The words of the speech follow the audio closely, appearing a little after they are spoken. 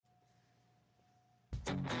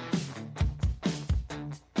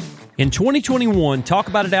In 2021, Talk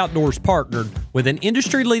About It Outdoors partnered with an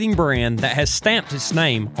industry-leading brand that has stamped its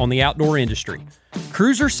name on the outdoor industry.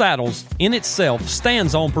 Cruiser Saddles in itself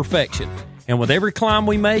stands on perfection, and with every climb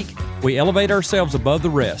we make, we elevate ourselves above the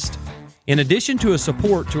rest. In addition to a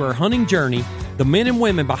support to our hunting journey, the men and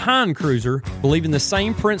women behind Cruiser believe in the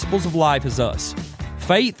same principles of life as us: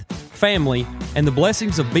 faith, family, and the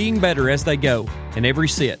blessings of being better as they go in every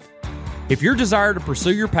sit. If your desire to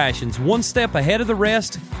pursue your passions one step ahead of the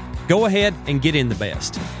rest, go ahead and get in the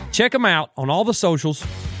best. Check them out on all the socials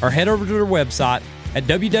or head over to their website at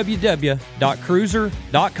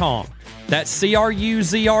www.cruiser.com. That's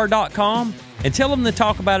CRUZR.com, and tell them the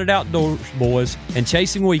Talk About It Outdoors boys and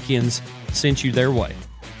Chasing Weekends sent you their way.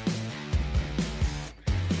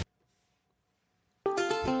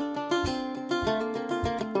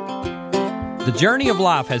 The journey of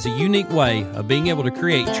life has a unique way of being able to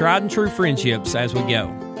create tried and true friendships as we go.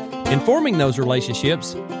 In forming those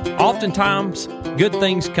relationships, oftentimes good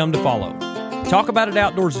things come to follow. Talk About It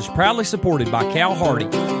Outdoors is proudly supported by Cal Hardy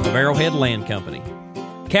of Arrowhead Land Company.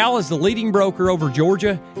 Cal is the leading broker over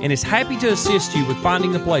Georgia and is happy to assist you with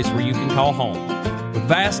finding the place where you can call home. With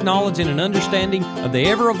vast knowledge and an understanding of the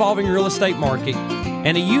ever-evolving real estate market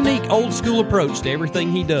and a unique old-school approach to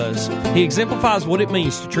everything he does, he exemplifies what it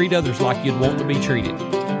means to treat others like you'd want to be treated.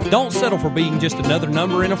 Don't settle for being just another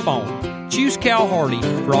number in a phone. Choose Cal Hardy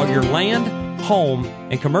for all your land, home,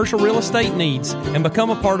 and commercial real estate needs and become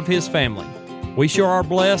a part of his family. We sure are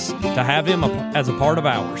blessed to have him as a part of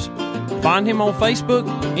ours. Find him on Facebook,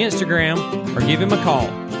 Instagram, or give him a call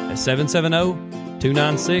at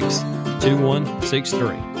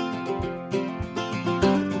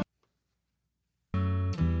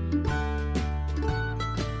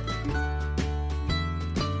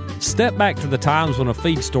Step back to the times when a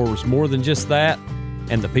feed store was more than just that,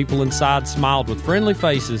 and the people inside smiled with friendly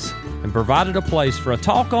faces and provided a place for a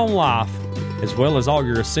talk on life, as well as all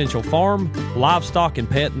your essential farm, livestock, and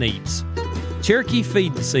pet needs. Cherokee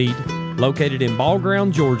Feed and Seed, located in Ball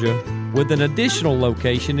Ground, Georgia, with an additional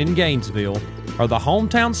location in Gainesville, are the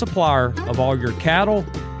hometown supplier of all your cattle,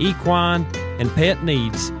 equine, and pet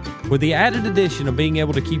needs, with the added addition of being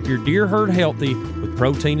able to keep your deer herd healthy with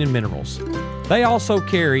protein and minerals. They also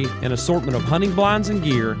carry an assortment of hunting blinds and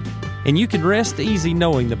gear, and you can rest easy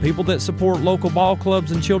knowing the people that support local ball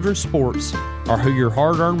clubs and children's sports are who your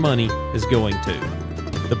hard-earned money is going to.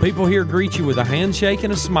 The people here greet you with a handshake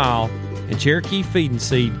and a smile, and Cherokee Feed and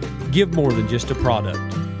Seed give more than just a product.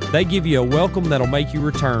 They give you a welcome that'll make you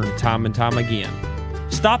return time and time again.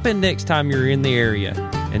 Stop in next time you're in the area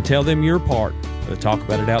and tell them you're part of the Talk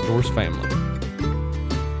About It Outdoors family.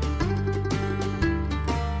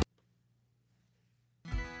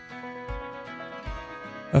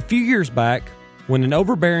 A few years back, when an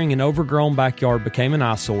overbearing and overgrown backyard became an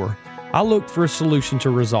eyesore, I looked for a solution to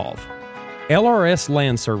resolve. LRS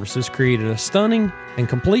Land Services created a stunning and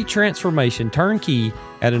complete transformation turnkey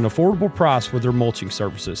at an affordable price with their mulching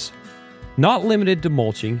services. Not limited to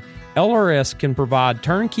mulching, LRS can provide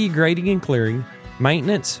turnkey grading and clearing,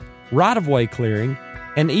 maintenance, right-of-way clearing,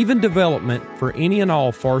 and even development for any and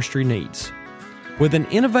all forestry needs. With an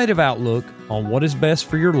innovative outlook on what is best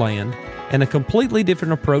for your land and a completely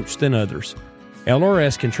different approach than others,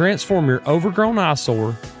 LRS can transform your overgrown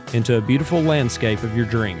eyesore into a beautiful landscape of your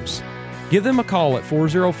dreams. Give them a call at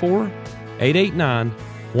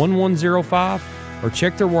 404-889-1105 or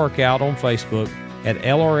check their work out on Facebook at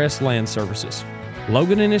LRS Land Services.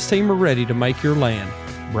 Logan and his team are ready to make your land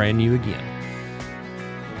brand new again.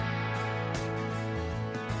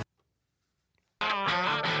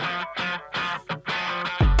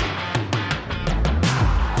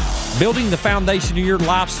 Building the foundation of your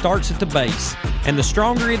life starts at the base, and the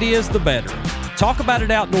stronger it is, the better. Talk About It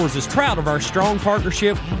Outdoors is proud of our strong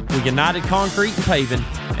partnership with United Concrete and Paving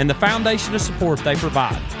and the foundation of support they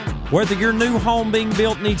provide. Whether your new home being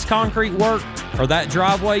built needs concrete work or that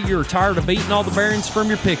driveway you're tired of beating all the bearings from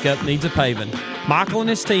your pickup needs a paving, Michael and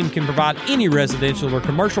his team can provide any residential or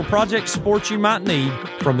commercial project support you might need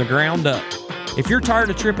from the ground up. If you're tired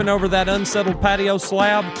of tripping over that unsettled patio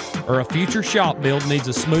slab or a future shop build needs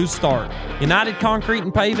a smooth start, United Concrete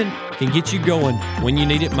and Paving can get you going when you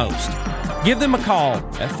need it most. Give them a call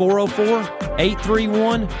at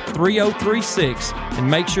 404-831-3036 and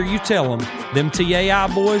make sure you tell them TAI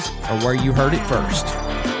boys are where you heard it first.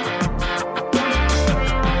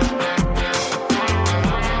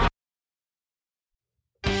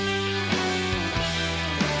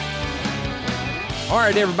 All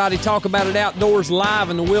right, everybody, Talk About It Outdoors live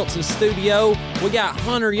in the Wilson studio. We got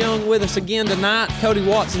Hunter Young with us again tonight. Cody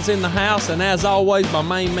Watson's in the house, and as always, my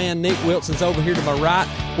main man, Nick Wilson's over here to my right.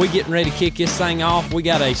 We getting ready to kick this thing off. We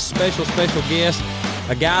got a special guest,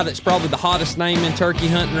 a guy that's probably the hottest name in turkey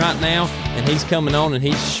hunting right now, and he's coming on, and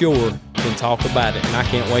he's sure can talk about it, and I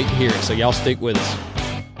can't wait to hear it, so y'all stick with us.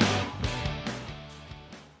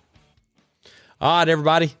 All right,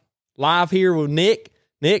 everybody, live here with Nick.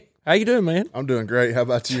 Nick, how you doing, man? I'm doing great. How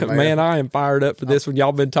about you, man? Man, I am fired up for this one.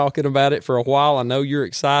 Y'all been talking about it for a while. I know you're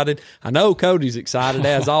excited. I know Cody's excited,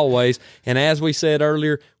 as always. And as we said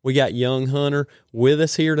earlier, we got young Hunter with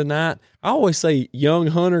us here tonight. I always say young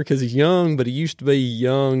Hunter because he's young, but he used to be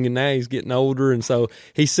young, and now he's getting older. And so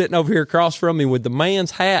he's sitting over here across from me with the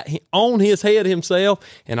man's hat on his head himself,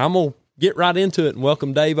 and I'm going to get right into it and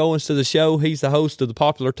welcome Dave Owens to the show. He's the host of the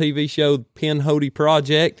popular TV show Penn Hody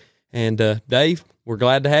Project. And Dave, we're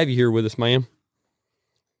glad to have you here with us, man.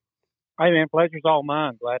 Hey, man, pleasure's all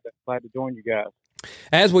mine. Glad to join you guys.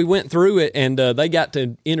 As we went through it, and they got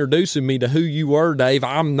to introducing me to who you were, Dave,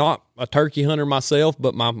 I'm not a turkey hunter myself,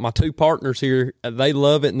 but my two partners here, they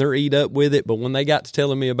love it and they're eat up with it. But when they got to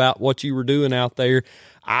telling me about what you were doing out there,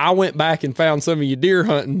 I went back and found some of your deer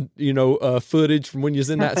hunting, footage from when you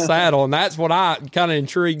was in that saddle, and that's what kind of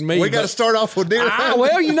intrigued me. We got to start off with deer hunting.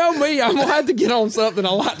 Well, you know me, I'm going to have to get on something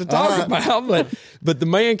I like to talk about, but the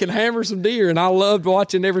man can hammer some deer, and I loved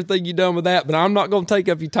watching everything you done with that, but I'm not going to take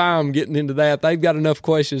up your time getting into that. They've got enough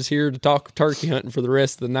questions here to talk turkey hunting for the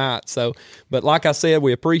rest of the night. So, but like I said,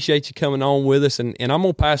 we appreciate you coming on with us, and I'm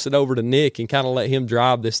going to pass it over to Nick and kind of let him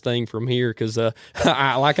drive this thing from here because,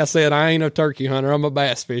 like I said, I ain't a turkey hunter. I'm a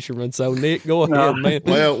bass fisherman. So, Nick, go ahead, man.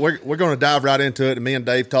 Well, we're going to dive right into it, and me and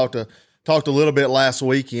Dave talked a little bit last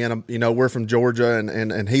weekend. We're from Georgia,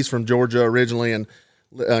 and he's from Georgia originally, and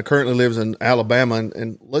currently lives in Alabama.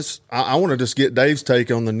 And I want to just get Dave's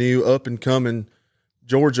take on the new up and coming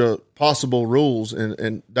Georgia possible rules.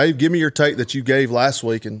 And Dave, give me your take that you gave last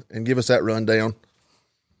week, and give us that rundown.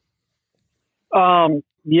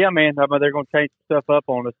 Yeah, man. I mean, they're going to change stuff up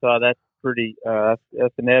on us. That's pretty.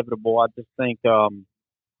 That's inevitable. I just think.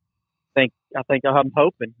 I'm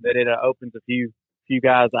hoping that it opens a few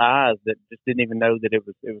guys' eyes that just didn't even know that it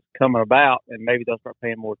was coming about, and maybe they'll start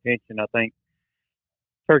paying more attention. I think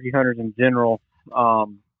turkey hunters in general,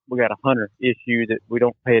 we got a hunter issue that we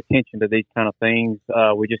don't pay attention to these kind of things.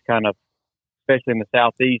 We just kind of, especially in the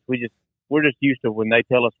Southeast, we're just used to when they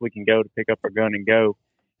tell us we can go to pick up our gun and go,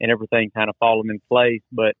 and everything kind of falling in place.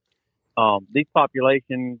 But these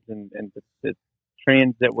populations and the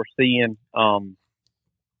trends that we're seeing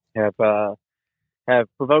have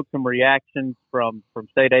provoked some reactions from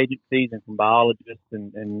state agencies and from biologists,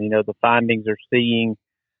 and the findings they're seeing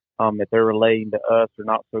that they're relating to us are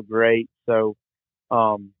not so great. So,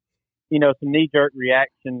 some knee-jerk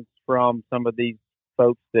reactions from some of these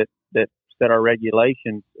folks that set our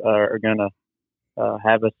regulations are going to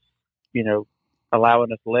have us,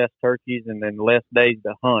 allowing us less turkeys and then less days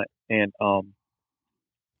to hunt. And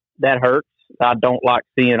that hurts. I don't like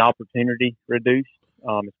seeing opportunity reduced,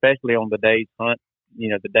 especially on the days hunt.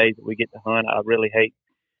 The days that we get to hunt, I really hate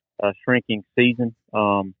shrinking season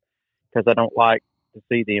because I don't like to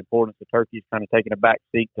see the importance of turkeys kind of taking a back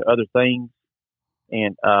seat to other things.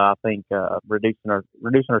 And I think reducing our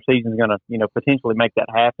season is going to, potentially make that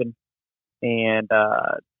happen. And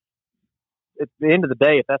at the end of the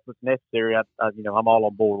day, if that's what's necessary, I'm all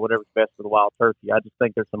on board. Whatever's best for the wild turkey. I just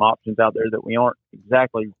think there's some options out there that we aren't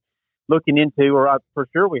exactly looking into, or for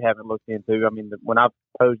sure we haven't looked into. I mean, when I've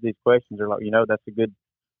posed these questions, they're like, that's a good.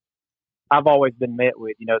 I've always been met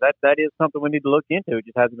with, that is something we need to look into. It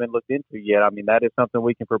just hasn't been looked into yet. I mean, that is something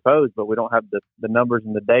we can propose, but we don't have the numbers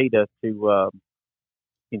and the data to,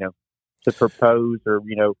 to propose or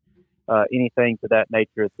anything to that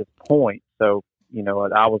nature at this point. So,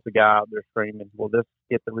 I was the guy out there screaming, well, let's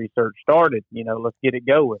get the research started, let's get it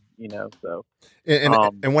going, so.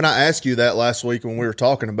 And when I asked you that last week when we were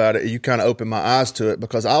talking about it, you kind of opened my eyes to it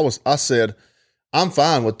because I said, I'm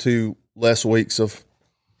fine with 2 less weeks of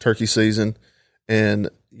turkey season. And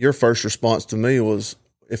your first response to me was,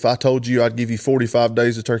 if I told you I'd give you 45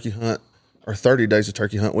 days of turkey hunt or 30 days of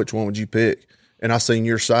turkey hunt, which one would you pick? And I seen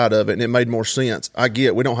your side of it, and it made more sense. I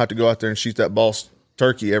get, we don't have to go out there and shoot that boss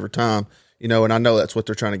turkey every time, and I know that's what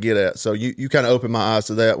they're trying to get at. So you kind of opened my eyes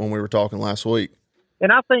to that when we were talking last week.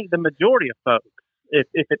 And I think the majority of folks, if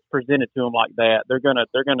it's presented to them like that, they're gonna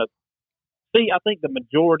see. I think the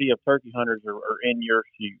majority of turkey hunters are in your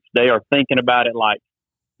shoes. They are thinking about it like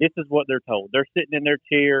this is what they're told. They're sitting in their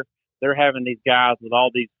chair. They're having these guys with all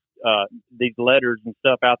these letters and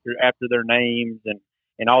stuff out there after their names, and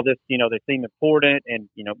and all this, they seem important, and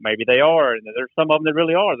maybe they are, and there's some of them that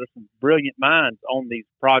really are. There's some brilliant minds on these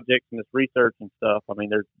projects and this research and stuff. I mean,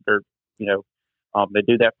 they're they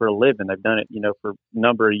do that for a living. They've done it, for a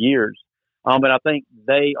number of years. But I think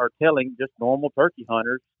they are telling just normal turkey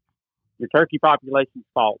hunters, your turkey population's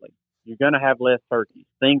falling. You're going to have less turkeys.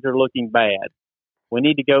 Things are looking bad. We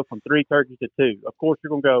need to go from 3 turkeys to 2. Of course, you're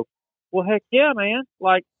going to go, well, heck yeah, man.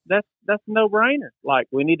 Like, that's a no-brainer. Like,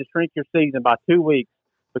 we need to shrink your season by 2 weeks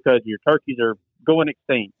because your turkeys are going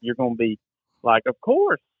extinct. You're going to be like, of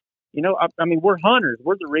course. I mean, we're hunters.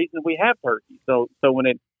 We're the reason we have turkeys. So when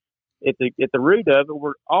at the root of it,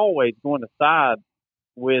 we're always going to side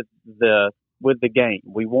with the game.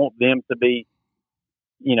 We want them to be,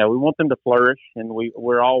 we want them to flourish, and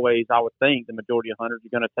we're always, I would think, the majority of hunters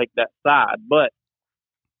are going to take that side. But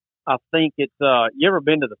I think it's, you ever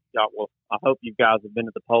been to I hope you guys have been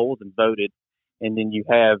to the polls and voted, and then you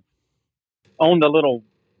have on the little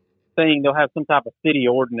thing, they'll have some type of city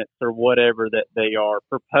ordinance or whatever that they are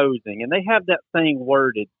proposing, and they have that thing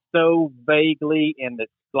worded so vaguely, and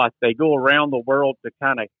it's like they go around the world to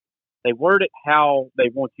they word it how they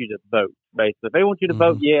want you to vote. Basically, if they want you to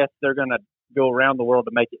vote yes, they're going to go around the world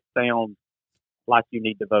to make it sound like you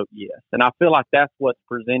need to vote yes. And I feel like that's what's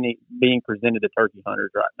being presented to turkey hunters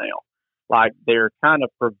right now. Like, they're kind of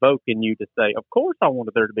provoking you to say, of course I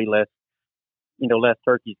wanted there to be less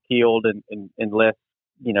turkeys killed and less,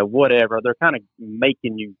 whatever. They're kind of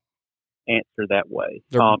making you answer that way.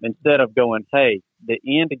 Instead of going, hey, the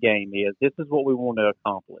end game is, this is what we want to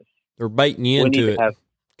accomplish. They're baiting you into it,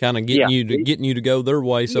 kind of getting you to go their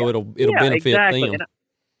way, so it'll benefit them. And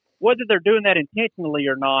whether they're doing that intentionally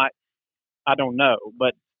or not, I don't know,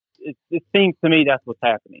 but it seems to me that's what's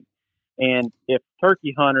happening. And if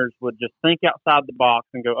turkey hunters would just think outside the box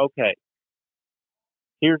and go, okay,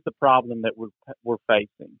 here's the problem that we're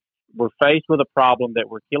facing. We're faced with a problem that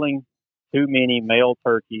we're killing too many male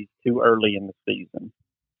turkeys too early in the season.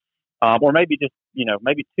 Or maybe just,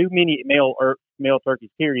 maybe too many male turkeys,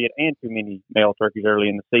 period, and too many male turkeys early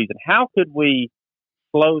in the season. How could we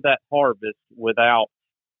slow that harvest without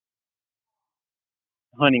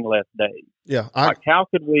hunting less days? Yeah. How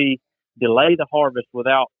could we delay the harvest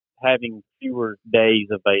without having fewer days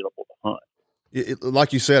available to hunt?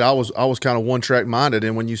 Like you said, I was kind of one track minded,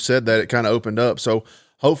 and when you said that, it kind of opened up. So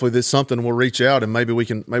hopefully this something will reach out, and maybe we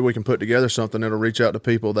can put together something that'll reach out to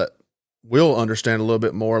people that will understand a little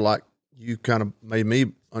bit more, like you kind of made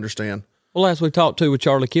me understand. Well, as we talked to with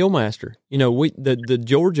Charlie Killmaster, the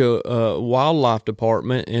Georgia Wildlife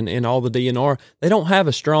Department and all the DNR, they don't have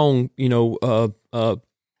a strong,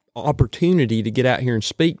 opportunity to get out here and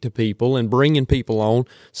speak to people, and bringing people on,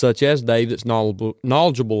 such as Dave, that's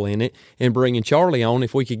knowledgeable in it, and bringing Charlie on.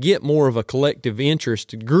 If we could get more of a collective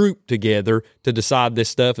interest group together to decide this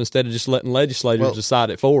stuff instead of just letting legislators decide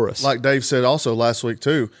it for us. Like Dave said also last week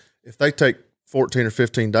too, if they take 14 or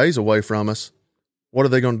 15 days away from us, what are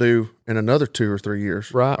they going to do in another 2 or 3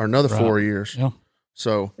 years? Right. Or another 4 years? Yeah.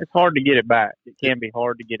 So it's hard to get it back. It can be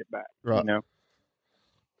hard to get it back. Right.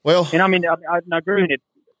 Well, and I mean, I agree with it.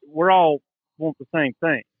 We're all want the same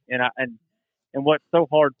thing. And what's so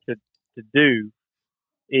hard to do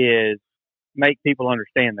is make people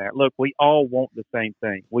understand that. Look, we all want the same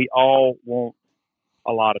thing. We all want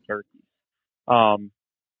a lot of turkeys.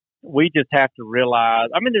 We just have to realize,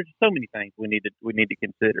 I mean, there's so many things we need to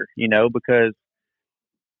consider, because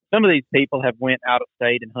some of these people have went out of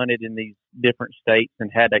state and hunted in these different states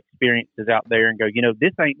and had experiences out there and go,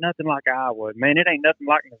 this ain't nothing like Iowa. Man, it ain't nothing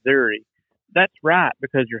like Missouri. That's right,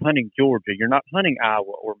 because you're hunting Georgia. You're not hunting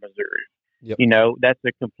Iowa or Missouri. Yep. That's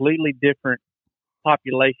a completely different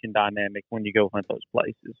population dynamic when you go hunt those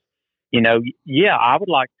places. I would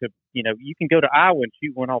like to, you can go to Iowa and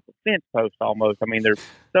shoot one off a fence post almost. I mean, they're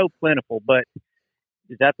so plentiful, but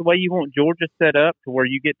is that the way you want Georgia set up, to where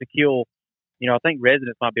you get to kill, I think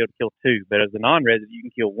residents might be able to kill 2, but as a non-resident, you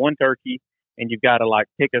can kill 1 turkey, and you've got to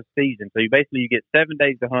pick a season. So you get 7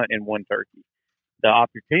 days to hunt and 1 turkey. The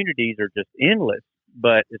opportunities are just endless,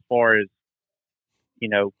 but as far as,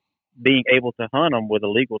 being able to hunt them with a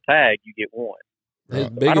legal tag, you get 1.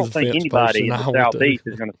 I don't think anybody in the Southeast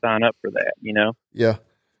is going to sign up for that, Yeah.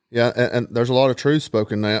 Yeah. And there's a lot of truth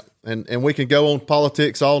spoken in that. And we can go on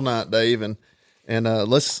politics all night, Dave. And I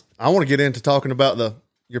want to get into talking about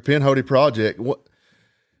your Pinhoti project.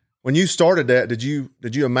 When you started that, did you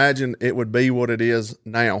imagine it would be what it is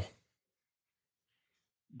now?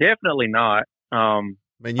 Definitely not.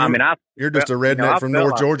 You're just a redneck from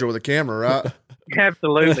North Georgia with a camera, right?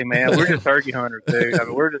 Absolutely, man. We're just turkey hunters, dude. I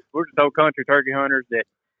mean, we're just old country turkey hunters that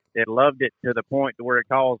loved it to the point to where it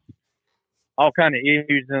caused all kind of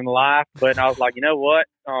issues in life. But I was like, you know what?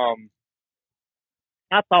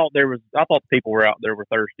 I thought people were out there were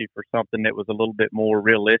thirsty for something that was a little bit more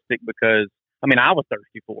realistic because I mean I was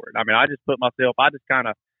thirsty for it. I mean I just put myself. I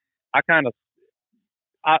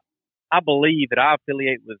I believe that I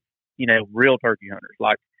affiliate with real turkey hunters.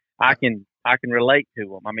 Like I can relate to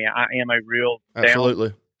them. I mean I am a real Absolutely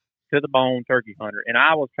down to the bone turkey hunter, and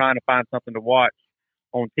I was trying to find something to watch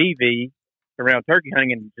on TV around turkey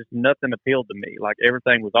hunting, and just nothing appealed to me. Like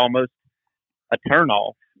everything was almost a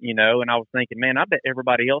turnoff, and I was thinking, man, I bet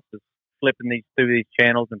everybody else is flipping through these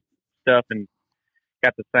channels and stuff and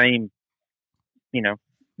got the same,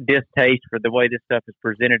 distaste for the way this stuff is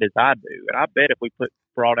presented as I do. And I bet if we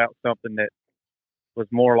brought out something that was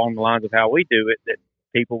more along the lines of how we do it, that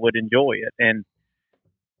people would enjoy it. And,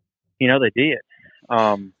 they did.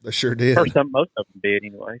 They sure did. Most of them did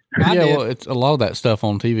anyway. Well, it's a lot of that stuff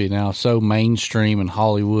on TV now, so mainstream and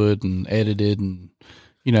Hollywood and edited and,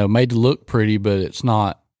 made to look pretty, but it's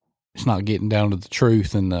not getting down to the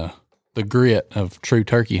truth and the grit of true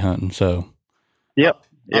turkey hunting. So, yep.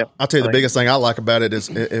 I'll tell you the biggest thing I like about it is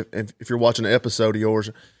if you're watching an episode of yours,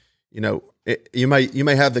 you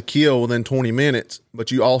may have the kill within 20 minutes,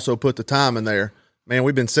 but you also put the time in there. Man,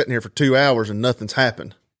 we've been sitting here for 2 hours and nothing's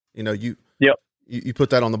happened. You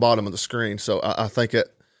put that on the bottom of the screen. So I think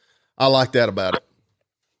I like that about it.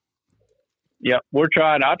 Yeah, we're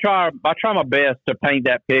trying. I try my best to paint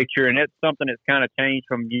that picture, and it's something that's kind of changed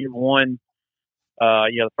from year one,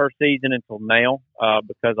 the first season until now,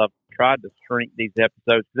 because I've tried to shrink these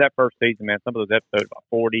episodes. Because that first season, man, some of those episodes are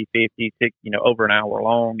 40, 50, 60, over an hour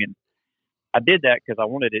long, and I did that because I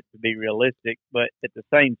wanted it to be realistic. But at the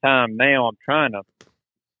same time, now I'm trying to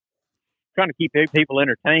keep people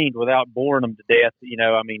entertained without boring them to death.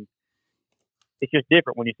 I mean, it's just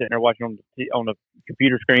different when you're sitting there watching on the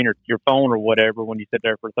computer screen or your phone or whatever. When you sit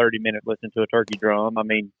there for 30 minutes listening to a turkey drum, I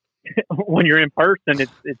mean, when you're in person,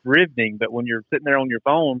 it's riveting. But when you're sitting there on your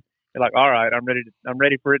phone, you're like, all right, I'm ready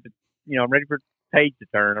for it to, I'm ready for the page to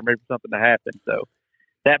turn. I'm ready for something to happen. So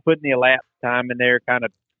that putting the elapsed time in there, kind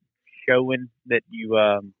of showing that you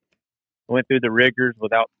went through the rigors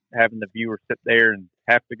without having the viewer sit there and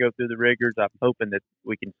have to go through the rigors. I'm hoping that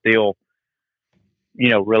we can still,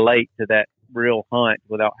 relate to that real hunt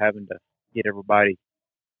without having to get everybody,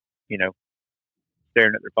 staring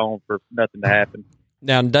at their phone for nothing to happen.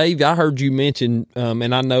 Now, Dave, I heard you mention,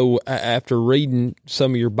 and I know after reading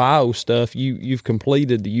some of your bio stuff, you've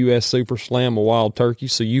completed the U.S. Super Slam of wild turkey,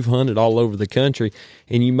 so you've hunted all over the country.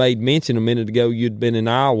 And you made mention a minute ago you'd been in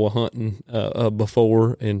Iowa hunting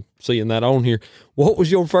before, and seeing that on here. What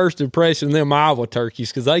was your first impression of them Iowa turkeys?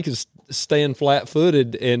 Because they could stand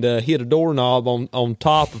flat-footed and hit a doorknob on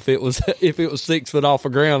top if it was 6 foot off the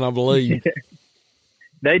ground, I believe.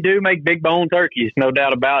 They do make big bone turkeys, no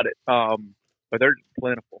doubt about it. But they're just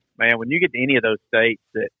plentiful, man. When you get to any of those states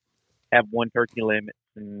that have one turkey limit,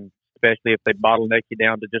 and especially if they bottleneck you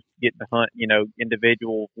down to just getting to hunt,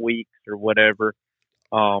 individual weeks or whatever,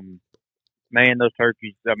 man, those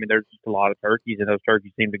turkeys, I mean, there's just a lot of turkeys, and those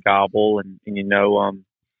turkeys seem to gobble, and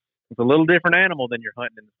it's a little different animal than you're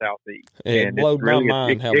hunting in the Southeast. It blowed my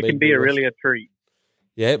mind how big it can be really a treat.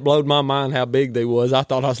 Yeah, it blowed my mind how big they was. I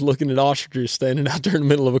thought I was looking at ostriches standing out there in the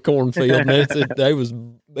middle of a cornfield.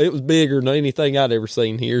 It was bigger than anything I'd ever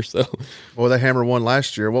seen here. So, boy, they hammered one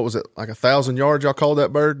last year. What was it, like 1,000 yards? Y'all called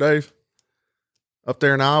that bird, Dave? Up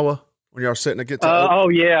there in Iowa when y'all sitting to get to? Oh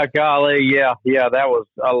yeah, golly, yeah. That was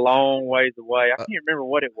a long ways away. I can't remember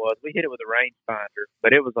what it was. We hit it with a rangefinder,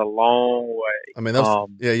 but it was a long way. I mean,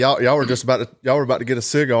 y'all were just about to get a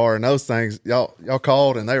cigar, and those things y'all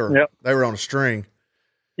called, and they were on a string.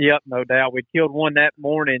 Yep, no doubt. We killed one that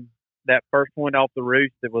morning. That first one off the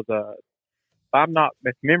roost, it was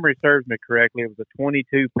if memory serves me correctly, it was a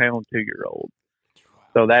 22-pound 2-year-old.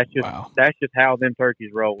 So that's just how them turkeys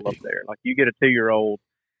roll up there. Like you get a 2-year-old,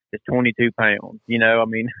 it's 22 pounds. I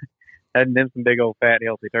mean, and them some big old fat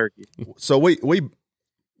healthy turkeys. So we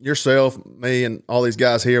yourself, me, and all these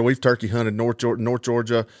guys here, we've turkey hunted North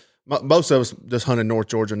Georgia. Most of us just hunted North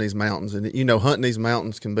Georgia in these mountains, and hunting these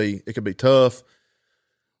mountains can be tough.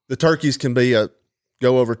 The turkeys can be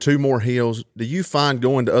go over 2 more hills. Do you find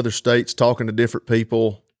going to other states, talking to different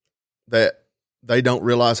people, that they don't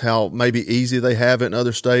realize how maybe easy they have it in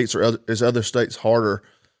other states, or is other states harder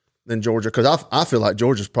than Georgia? Because I feel like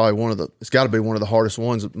Georgia's probably it's got to be one of the hardest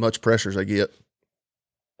ones, as much pressure as they get.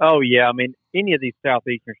 Oh, yeah. I mean, any of these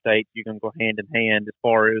southeastern states, you can go hand in hand as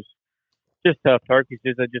far as just tough turkeys.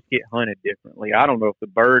 They just get hunted differently. I don't know if the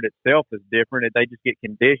bird itself is different. They just get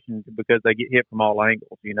conditioned because they get hit from all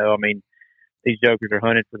angles. I mean, these jokers are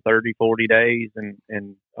hunted for 30, 40 days,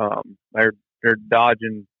 and they're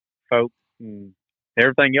dodging folks and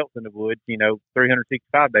everything else in the woods,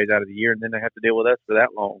 365 days out of the year, and then they have to deal with us for that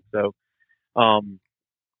long. So,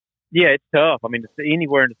 yeah, it's tough. I mean,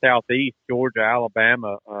 anywhere in the Southeast, Georgia,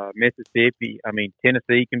 Alabama, Mississippi, I mean,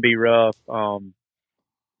 Tennessee can be rough.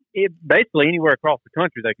 Basically anywhere across the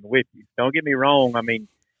country they can whip you. Don't get me wrong. I mean,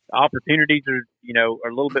 the opportunities are, are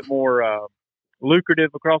a little bit more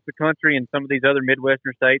lucrative across the country in some of these other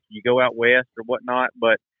Midwestern states. You go out west or whatnot,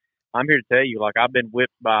 but I'm here to tell you, like, I've been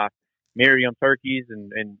whipped by Merriam turkeys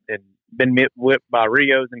and been whipped by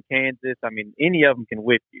Rios in Kansas. I mean, any of them can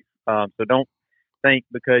whip you. So don't think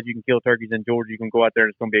because you can kill turkeys in Georgia, you can go out there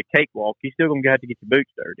and it's going to be a cakewalk. You're still going to have to get your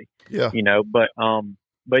boots dirty. Yeah.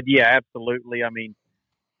 But yeah, absolutely. I mean,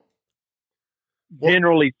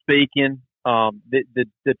 generally speaking,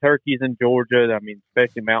 the turkeys in Georgia, I mean,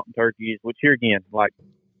 especially mountain turkeys, which here again, like,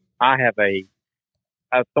 I have a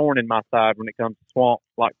thorn in my side when it comes to swamp,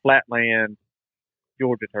 like flatland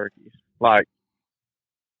Georgia turkeys. Like,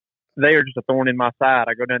 they are just a thorn in my side.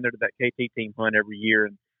 I go down there to that KT team hunt every year,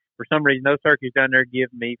 and for some reason, those turkeys down there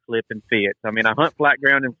give me flipping fits. I mean, I hunt flat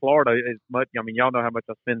ground in Florida as much. I mean, y'all know how much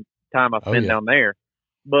I spend down there.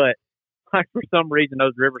 But like, for some reason,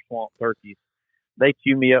 those river swamp turkeys, they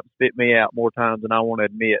chew me up and spit me out more times than I want to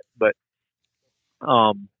admit. But,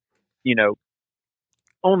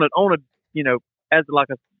 as like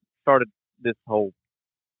I started this whole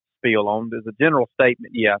spiel on, there's a general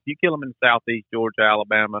statement. Yeah, if you kill them in the Southeast, Georgia,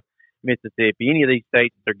 Alabama, Mississippi, any of these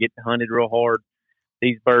states that are getting hunted real hard,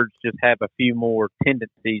 these birds just have a few more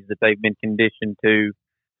tendencies that they've been conditioned to,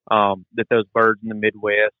 that those birds in the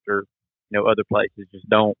Midwest or, other places just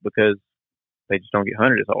don't, because they just don't get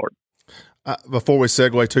hunted as hard. Before we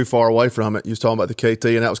segue too far away from it, you was talking about the KT,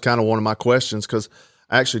 and that was kind of one of my questions, because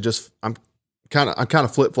actually I'm kind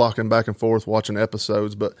of flip-flopping back and forth watching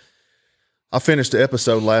episodes, but I finished the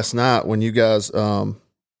episode last night when you guys got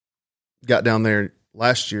down there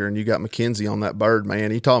last year and you got Mackenzie on that bird,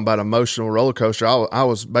 man. You talking about emotional roller coaster. I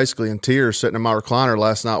was basically in tears sitting in my recliner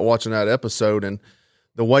last night watching that episode, and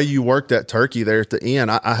the way you worked that turkey there at the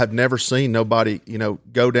end, I have never seen nobody,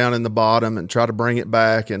 go down in the bottom and try to bring it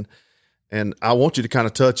back. And I want you to kind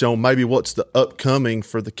of touch on maybe what's the upcoming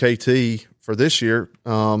for the KT for this year.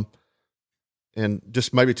 And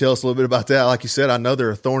just maybe tell us a little bit about that. Like you said, I know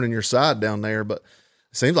they're a thorn in your side down there, but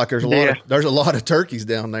it seems like there's a lot of turkeys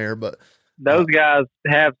down there, but those guys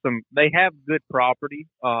have good property.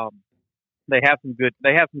 They have some good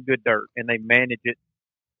dirt, and they manage it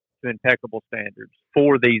to impeccable standards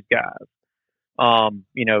for these guys.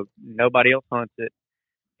 Nobody else hunts it.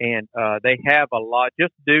 And they have a lot,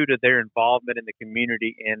 just due to their involvement in the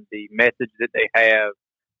community and the message that they have,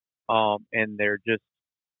 and they're just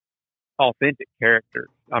authentic characters.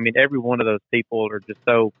 I mean, every one of those people are just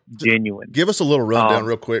so genuine. Give us a little rundown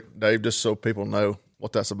real quick, Dave, just so people know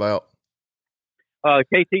what that's about.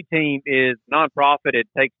 KT Team is nonprofit. It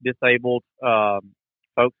takes disabled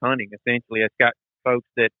folks hunting, essentially. It's got folks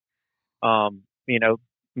that,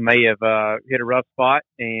 may have hit a rough spot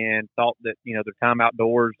and thought that, their time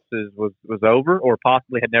outdoors was over, or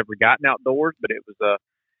possibly had never gotten outdoors, but it was,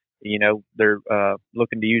 they're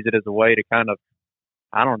looking to use it as a way to kind of,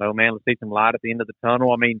 I don't know, man, let's see some light at the end of the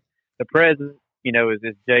tunnel. I mean, the president,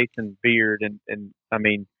 is Jason Beard. And I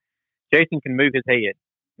mean, Jason can move his head.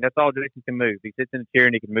 That's all Jason can move. He sits in a chair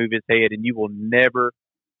and he can move his head, and you will never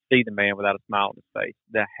see the man without a smile on his face.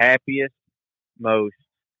 The happiest, most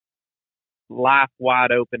life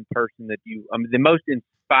wide open person the most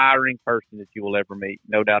inspiring person that you will ever meet,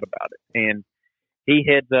 no doubt about it. And he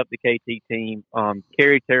heads up the KT team.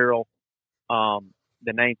 Kerry Terrell, the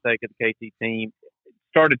namesake of the KT team,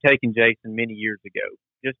 started taking Jason many years ago.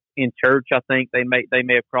 Just in church, I think they may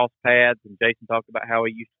have crossed paths, and Jason talked about how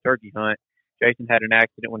he used to turkey hunt. Jason had an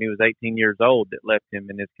accident when he was 18 years old that left him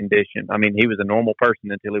in this condition. I mean, he was a normal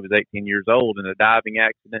person until he was 18 years old, in a diving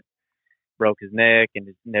accident, broke his neck, and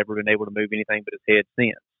has never been able to move anything but his head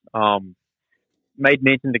since. Made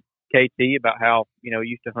mention to KT about how, he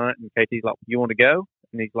used to hunt, and KT's like, "You want to go?"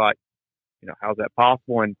 And he's like, "How's that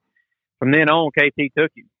possible?" And from then on, KT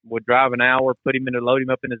took him, would drive an hour, load him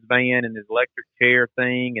up in his van and his electric chair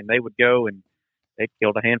thing, and they would go and they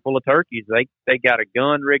killed a handful of turkeys. They got a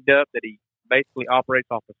gun rigged up that he basically operates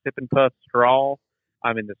off a sip and puff straw.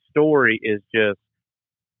 I mean, the story is just,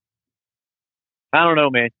 I don't know,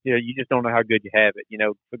 man. You just don't know how good you have it.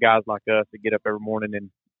 For guys like us that get up every morning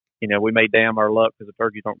and, we may damn our luck because the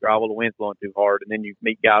turkeys don't growl, the wind's blowing too hard. And then you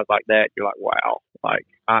meet guys like that, you're like, wow, like,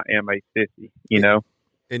 I am a sissy,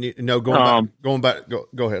 And going back,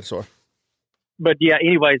 go ahead, sorry. But yeah,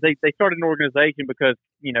 anyways, they started an organization because,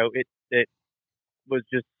 it was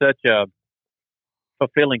just such a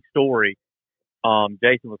fulfilling story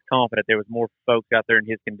Jason was confident there was more folks out there in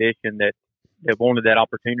his condition that wanted that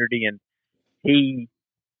opportunity, and he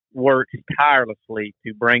works tirelessly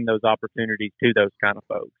to bring those opportunities to those kind of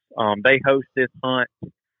folks. They host this hunt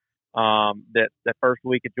that the first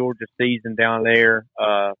week of Georgia season down there,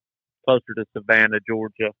 closer to Savannah,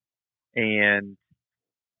 Georgia. And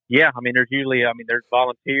yeah, I mean, there's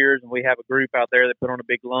volunteers, and we have a group out there that put on a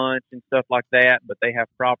big lunch and stuff like that, but they have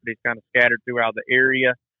properties kind of scattered throughout the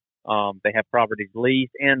area. They have properties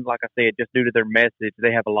leased, and like I said, just due to their message,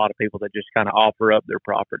 they have a lot of people that just kind of offer up their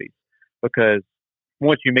properties, because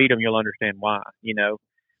once you meet them, you'll understand why,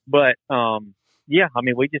 But, yeah, I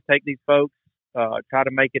mean, we just take these folks, try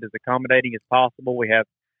to make it as accommodating as possible. We have,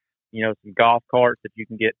 some golf carts that you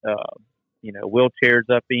can get, wheelchairs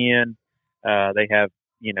up in. They have,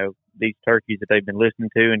 these turkeys that they've been listening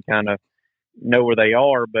to and kind of know where they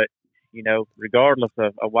are. But, regardless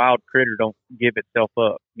of a wild critter don't give itself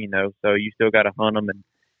up, so you still got to hunt them, and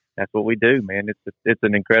that's what we do, man. It's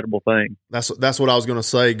an incredible thing. That's what I was going to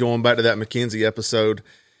say. Going back to that Mackenzie episode,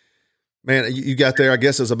 man, you got there. I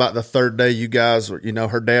guess it was about the third day. You guys,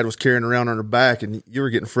 her dad was carrying around on her back, and you were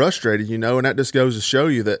getting frustrated, and that just goes to show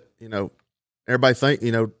you that everybody think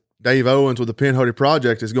Dave Owens with the Pinhoti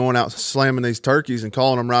Project is going out slamming these turkeys and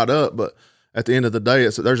calling them right up, but at the end of the day,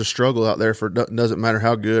 there's a struggle out there. It doesn't matter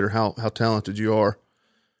how good or how talented you are.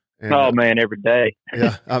 And, man, every day.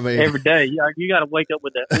 Yeah, I mean, every day you got to wake up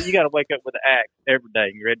with the axe every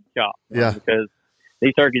day. You're ready to chop. Yeah, because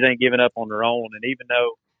these turkeys ain't giving up on their own. And even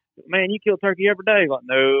though, man, you kill turkey every day. Like,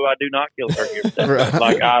 no, I do not kill turkey every day. Right.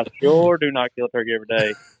 Like, I sure do not kill turkey every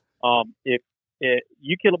day. If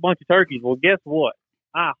you kill a bunch of turkeys, well, guess what?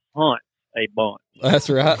 I hunt a bunch. That's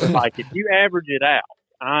right. Like, if you average it out,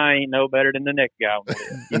 I ain't no better than the next guy on the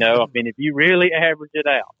list. I mean, if you really average it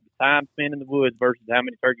out, the time spent in the woods versus how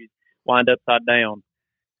many turkeys wind upside down,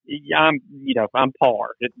 I'm par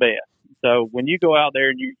at best. So when you go out there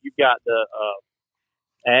and you've got the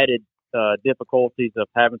added difficulties of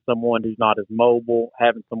having someone who's not as mobile,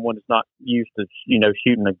 having someone who's not used to,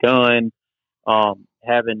 shooting a gun,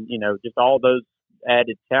 having, just all those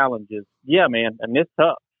added challenges. Yeah, man. And it's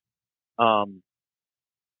tough.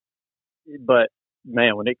 But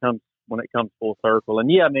man, when it comes full circle,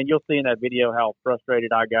 and yeah, man, you'll see in that video how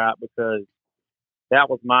frustrated I got, because that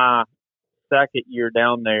was my third,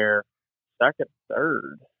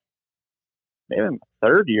 maybe my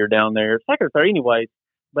third year down there, second or third anyways,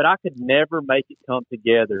 but I could never make it come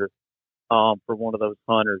together, for one of those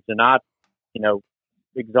hunters. And I,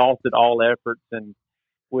 exhausted all efforts, and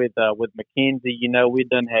with Mackenzie, we'd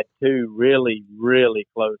done had two really, really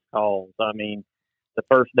close calls. I mean, the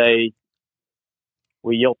first day,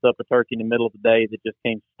 we yelped up a turkey in the middle of the day that just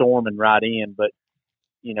came storming right in. But,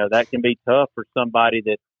 that can be tough for somebody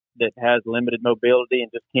that has limited mobility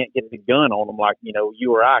and just can't get a gun on them like,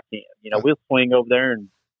 you or I can. We'll swing over there and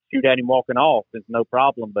shoot at him walking off. It's no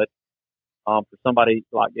problem. But for somebody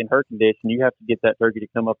like in her condition, you have to get that turkey to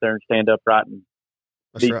come up there and stand upright and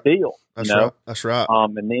be still. That's right.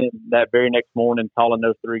 And then that very next morning, calling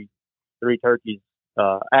those three turkeys,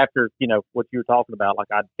 after, what you were talking about, like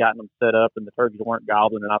I'd gotten them set up and the turkeys weren't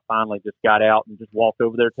gobbling, and I finally just got out and just walked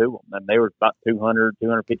over there to them. And they were about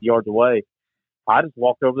 250 yards away. I just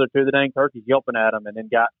walked over there to the dang turkeys, yelping at them, and then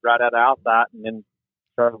got right out of eyesight, and then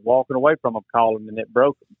started walking away from them, calling, and it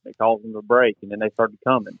broke them. It caused them to break, and then they started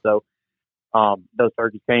coming. So those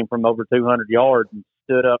turkeys came from over 200 yards and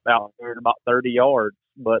stood up out there at about 30 yards,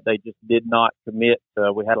 but they just did not commit.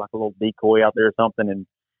 We had like a little decoy out there or something, and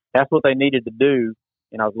that's what they needed to do.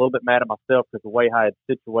 And I was a little bit mad at myself because the way I had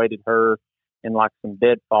situated her in like some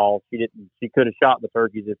deadfalls, she could have shot the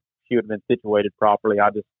turkeys if she would have been situated properly. I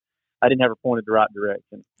didn't have her pointed the right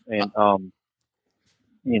direction. And,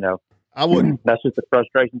 I wouldn't. That's just the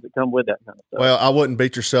frustrations that come with that kind of stuff. Well, I wouldn't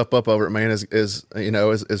beat yourself up over it, man. As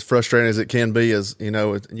frustrating as it can be,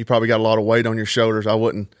 you probably got a lot of weight on your shoulders. I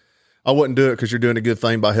wouldn't do it because you're doing a good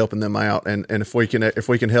thing by helping them out. And if we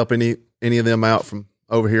can help any of them out from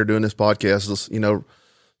over here doing this podcast, let's,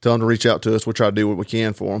 tell them to reach out to us. We'll try to do what we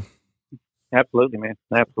can for them. Absolutely, man.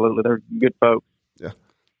 Absolutely. They're good folks.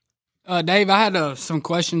 Yeah. Dave, I had some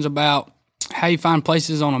questions about how you find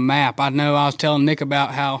places on a map. I know I was telling Nick about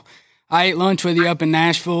how I ate lunch with you up in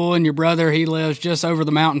Nashville, and your brother, he lives just over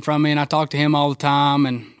the mountain from me, and I talk to him all the time,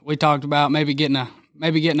 and we talked about maybe getting a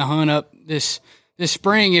hunt up this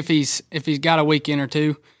spring if he's got a weekend or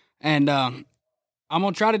two. And I'm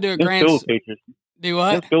gonna try to do a grand school teachers. Do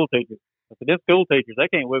what? School teachers. The school teachers, they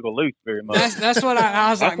can't wiggle loose very much. That's what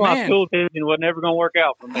I was like, man. That's why school teaching was never going to work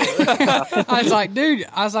out for me. I was like, dude,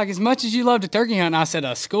 as much as you love to turkey hunt, I said,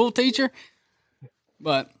 a school teacher?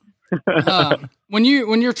 But When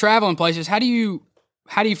you're traveling places, how do you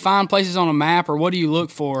find places on a map, or what do you look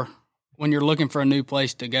for when you're looking for a new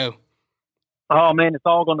place to go? Oh man, it's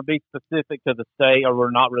all going to be specific to the state,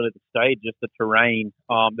 or not really the state, just the terrain.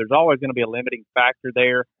 There's always going to be a limiting factor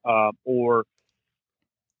there, there's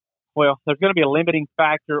going to be a limiting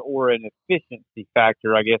factor or an efficiency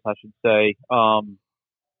factor, I guess I should say.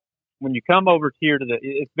 When you come over here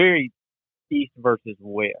it's very east versus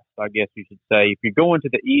west, I guess you should say. If you're going to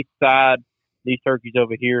the east side, these turkeys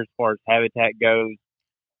over here, as far as habitat goes,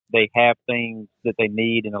 they have things that they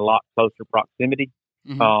need in a lot closer proximity.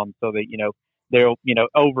 Mm-hmm. So that, they'll,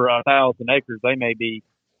 over 1,000 acres, they may be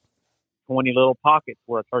 20 little pockets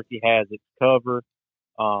where a turkey has its cover,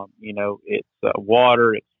 it's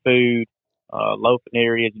water, it's food, loafing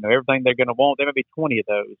areas, everything they're going to want. There may be 20 of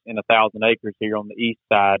those in 1,000 acres here on the east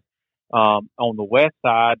side. On the west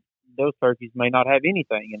side, those turkeys may not have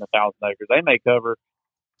anything in 1,000 acres. They may cover,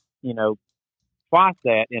 twice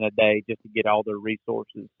that in a day just to get all their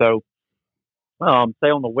resources. So, say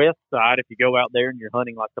on the west side, if you go out there and you're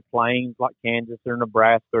hunting like the plains, like Kansas or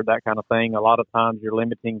Nebraska or that kind of thing, a lot of times your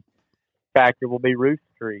limiting factor will be roost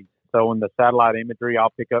trees. So in the satellite imagery, I'll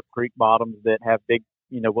pick up creek bottoms that have big,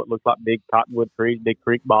 what looks like big cottonwood trees, big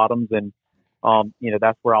creek bottoms. And,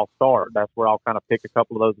 that's where I'll start. That's where I'll kind of pick a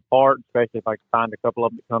couple of those apart, especially if I can find a couple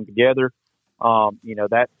of them that come together.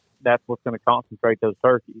 That's what's going to concentrate those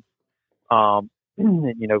turkeys.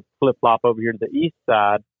 Flip-flop over here to the east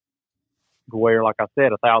side, where, like I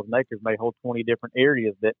said, 1,000 acres may hold 20 different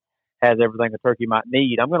areas that has everything a turkey might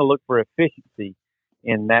need. I'm going to look for efficiency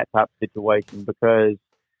in that type of situation, because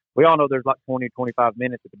we all know there's like 20 or 25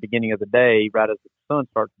 minutes at the beginning of the day, right as the sun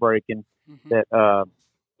starts breaking, that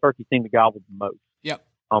turkeys seem to gobble the most. Yep.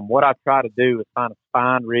 What I try to do is find a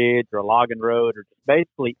spine ridge or a logging road, or just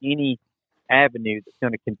basically any avenue that's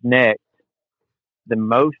going to connect the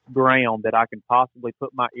most ground that I can possibly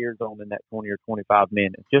put my ears on in that 20 or 25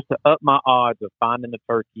 minutes, just to up my odds of finding the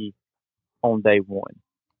turkey on day one.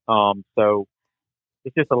 So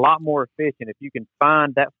it's just a lot more efficient if you can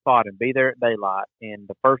find that spot and be there at daylight. And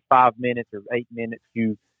the first 5 minutes or 8 minutes,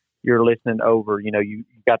 you're listening over. You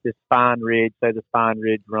got this spine ridge. Say the spine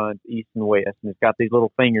ridge runs east and west, and it's got these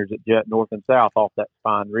little fingers that jut north and south off that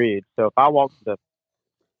spine ridge. So if I walk to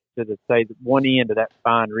say one end of that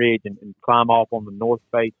spine ridge and climb off on the north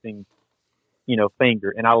facing,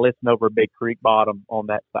 finger, and I listen over a big creek bottom on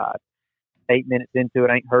that side. 8 minutes into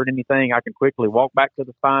it, ain't heard anything. I can quickly walk back to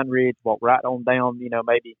the spine ridge, walk right on down,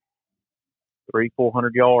 maybe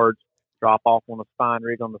 300-400 yards, drop off on the spine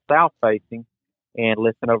ridge on the south facing, and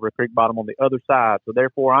listen over a creek bottom on the other side. So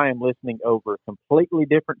therefore, I am listening over completely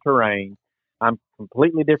different terrain. I'm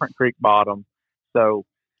completely different creek bottom. So,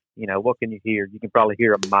 what can you hear? You can probably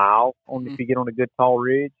hear a mile if you get on a good tall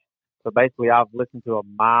ridge. So basically, I've listened to a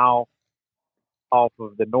mile off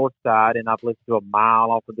of the north side, and I've listened to a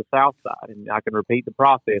mile off of the south side, and I can repeat the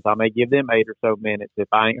process. I may give them 8 or so minutes. If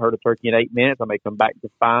I ain't heard a turkey in 8 minutes, I may come back to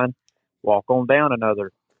spine, walk on down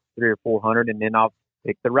another 300 or 400, and then I'll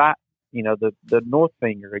pick the right, the north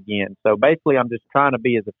finger again. So basically, I'm just trying to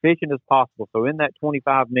be as efficient as possible. So in that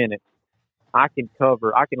 25 minutes, I can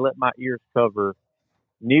let my ears cover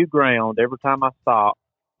new ground every time I stop,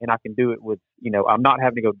 and I can do it with, I'm not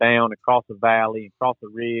having to go down and cross a valley and cross a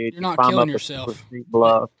ridge. You're not killing yourself. Steep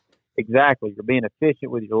bluff. Exactly. You're being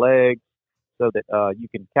efficient with your legs so that you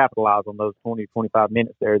can capitalize on those 20, 25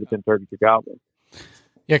 minutes there that them turkeys are gobbling.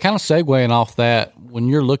 Yeah, kind of segueing off that, when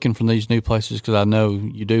you're looking for these new places, because I know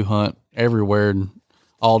you do hunt everywhere and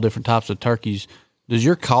all different types of turkeys, does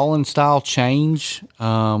your calling style change,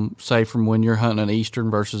 say, from when you're hunting an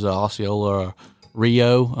Eastern versus an Osceola or a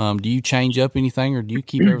Rio? Do you change up anything, or do you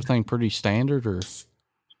keep everything pretty standard? Or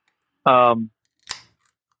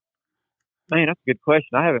man, that's a good question.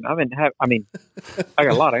 I got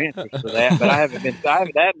a lot of answers for that, but I haven't been.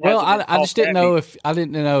 Well, I just didn't know if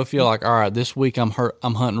you're like, all right, this week I'm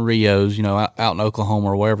hunting Rios, out in Oklahoma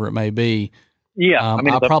or wherever it may be. Yeah,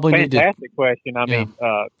 it's a fantastic question.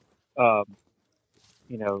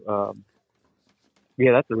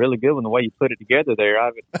 Yeah, that's a really good one, the way you put it together there.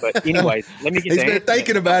 But anyways, let me get He's been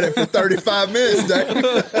thinking about it for 35 minutes, Dave.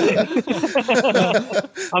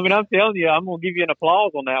 I'm telling you, I'm going to give you an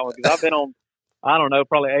applause on that one, because I've been on, I don't know,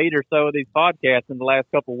 probably 8 or so of these podcasts in the last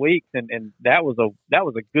couple of weeks, and that was a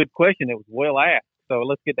good question. It was well asked. So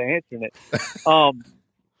let's get to answering it.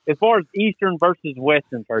 As far as Eastern versus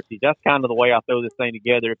Western turkeys, that's kind of the way I throw this thing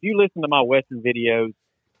together. If you listen to my Western videos,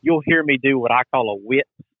 you'll hear me do what I call a whip,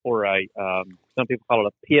 or some people call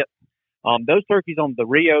it a pip. Those turkeys on the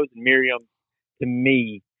Rios and Merriams, to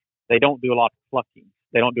me, they don't do a lot of plucking.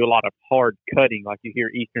 They don't do a lot of hard cutting like you hear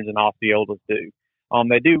Easterns and Osceolas do.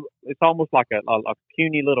 They do. It's almost like a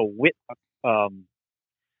puny little whip. I don't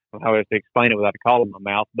know how to explain it without a call in my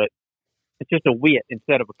mouth, but it's just a whit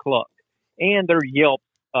instead of a cluck. And their yelps,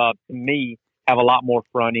 to me, have a lot more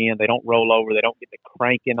front end. They don't roll over. They don't get the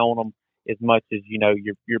cranking on them as much as, you know,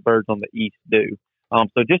 your birds on the east do.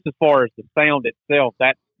 So just as far as the sound itself,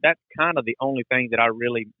 that's kind of the only thing that I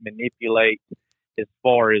really manipulate as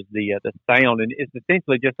far as the sound. And it's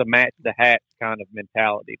essentially just a match the hatch kind of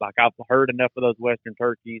mentality. Like, I've heard enough of those Western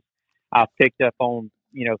turkeys. I've picked up on,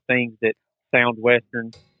 you know, things that sound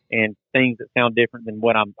Western and things that sound different than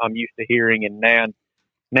what I'm used to hearing. And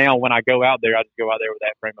now when I go out there, I just go out there with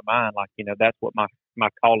that frame of mind. Like, you know, that's what my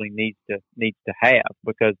calling needs to have,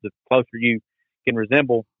 because the closer you can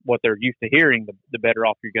resemble what they're used to hearing, the better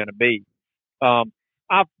off you're going to be.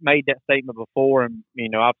 I've made that statement before, and, you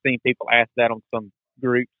know, I've seen people ask that on some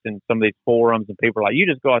groups and some of these forums, and people are like, you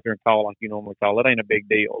just go out there and call like you normally call. It ain't a big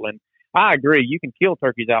deal. And I agree. You can kill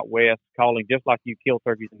turkeys out west calling just like you kill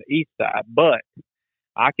turkeys in the east side, but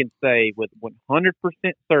I can say with 100%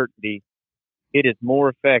 certainty, it is more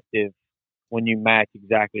effective when you match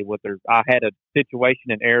exactly what they're. I had a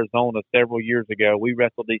situation in Arizona several years ago. We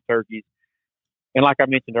wrestled these turkeys, and like I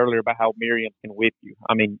mentioned earlier about how Merriam can whip you.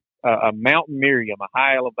 I mean, a mountain Merriam, a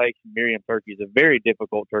high elevation Merriam turkey is a very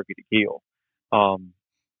difficult turkey to kill. And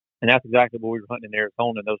that's exactly what we were hunting in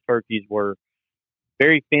Arizona. And those turkeys were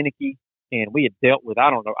very finicky, and we had dealt with,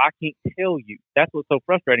 I don't know, I can't tell you. That's what's so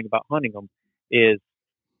frustrating about hunting them is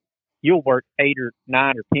you'll work 8 or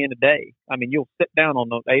 9 or 10 a day. I mean, you'll sit down on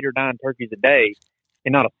those 8 or 9 turkeys a day,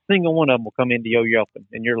 and not a single one of them will come into your yelping.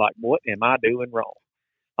 And you're like, what am I doing wrong?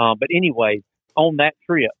 But anyway, on that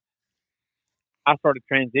trip, I started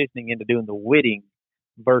transitioning into doing the whitting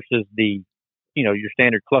versus the, you know, your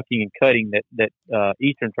standard clucking and cutting that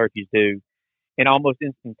eastern turkeys do. And almost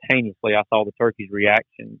instantaneously, I saw the turkey's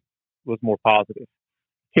reaction was more positive.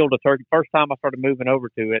 Killed a turkey. First time I started moving over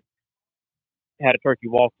to it, had a turkey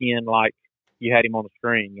walk in like you had him on a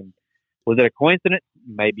string. And was it a coincidence?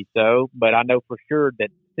 Maybe so. But I know for sure that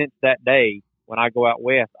since that day, when I go out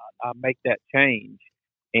west, I make that change,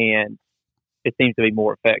 and it seems to be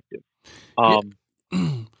more effective.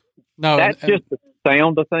 No, that's just the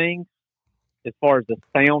sound of things. As far as the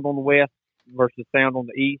sound on the west versus sound on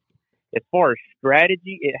the east, as far as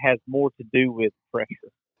strategy, it has more to do with pressure.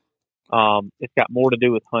 It's got more to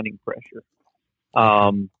do with hunting pressure.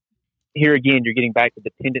 Here again, you're getting back to the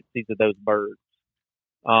tendencies of those birds.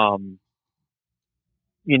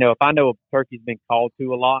 You know, if I know a turkey's been called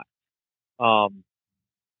to a lot,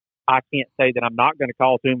 I can't say that I'm not going to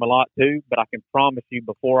call to him a lot too, but I can promise you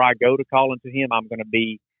before I go to calling to him, I'm going to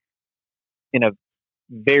be in a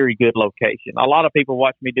very good location. A lot of people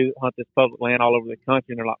watch me hunt this public land all over the country,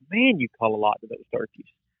 and they're like, man, you call a lot to those turkeys.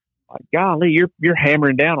 Like, golly, you're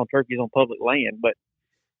hammering down on turkeys on public land. But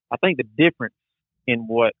I think the difference in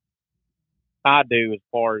what I do as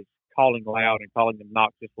far as calling loud and calling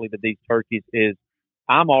obnoxiously to these turkeys is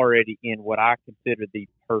I'm already in what I consider the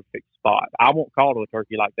perfect spot. I won't call to a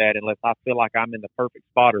turkey like that unless I feel like I'm in the perfect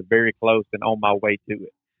spot or very close and on my way to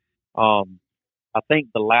it. I think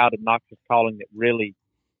the loud, obnoxious calling that really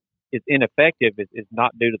is ineffective is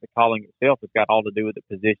not due to the calling itself. It's got all to do with the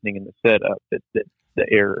positioning and the setup. That's the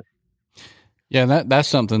error. Yeah, and that's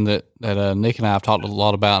something that Nick and I have talked a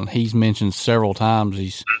lot about, and he's mentioned several times.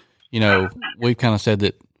 He's, you know, we've kind of said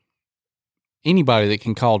that anybody that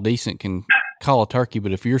can call decent can call a turkey,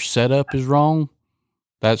 but if your setup is wrong,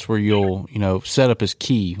 that's where setup is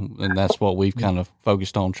key, and that's what we've kind of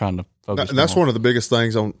focused on, trying to focus on. And that's one of the biggest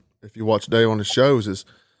things if you watch Dave on his shows is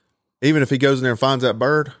even if he goes in there and finds that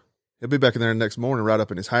bird, he'll be back in there the next morning right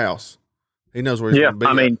up in his house. He knows where he's going to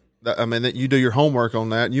be. I mean, that you do your homework on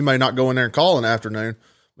that. You may not go in there and call in the afternoon,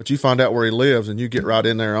 but you find out where he lives and you get right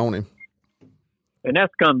in there on him. And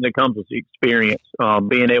that comes with experience,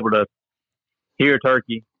 being able to hear a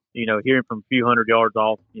turkey, you know, hear him from a few hundred yards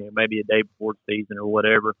off, you know, maybe a day before the season or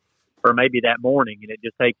whatever, or maybe that morning. And it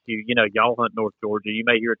just takes you, you know, y'all hunt North Georgia. You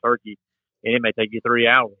may hear a turkey and it may take you 3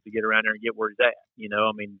 hours to get around there and get where he's at. You know,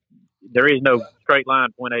 I mean, there is no straight line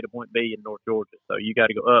point A to point B in North Georgia. So you got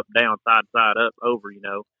to go up, down, side, up, over, you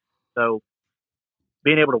know. So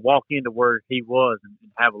being able to walk into where he was and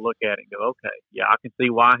have a look at it and go, okay, yeah, I can see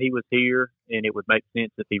why he was here. And it would make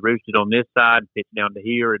sense if he roosted on this side and pitched down to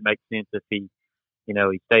here. It makes sense if he, you know,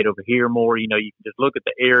 he stayed over here more. You know, you can just look at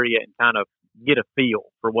the area and kind of get a feel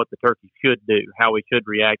for what the turkey should do, how he should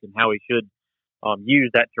react, and how he should use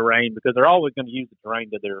that terrain, because they're always going to use the terrain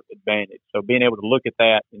to their advantage. So being able to look at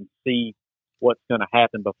that and see what's going to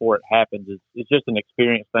happen before it happens is just an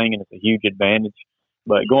experience thing, and it's a huge advantage.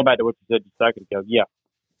 But going back to what you said just a second ago, yeah,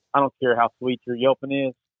 I don't care how sweet your yelping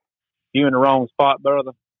is. you in the wrong spot,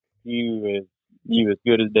 brother, you as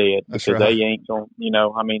good as dead, That's because right. they ain't gonna, they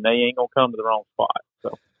ain't gonna come to the wrong spot.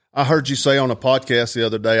 So I heard you say on a podcast the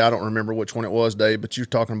other day, I don't remember which one it was, Dave, but you're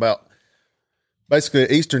talking about basically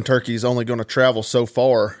an eastern turkey is only going to travel so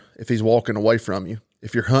far if he's walking away from you.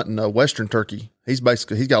 If you're hunting a western turkey, he's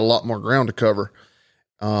got a lot more ground to cover.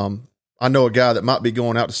 I know a guy that might be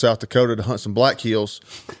going out to South Dakota to hunt some black hills.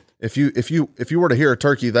 If you were to hear a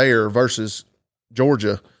turkey there versus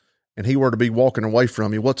Georgia, and he were to be walking away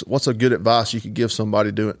from you, what's a good advice you could give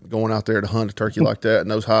somebody going out there to hunt a turkey like that in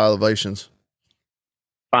those high elevations?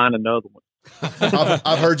 find another one.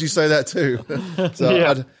 I've heard you say that too. So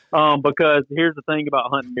yeah. Because here's the thing about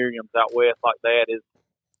hunting Merriam's out west like that is,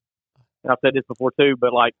 and I've said this before too,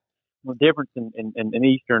 but like the difference in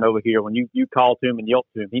Eastern over here, when you call to him and yelp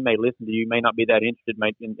to him, he may listen to you, may not be that interested,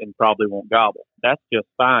 and probably won't gobble. That's just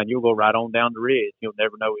fine. You'll go right on down the ridge. You'll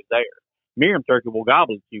never know he's there. Merriam turkey will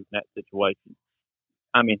gobble at you in that situation.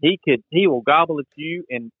 I mean, he will gobble at you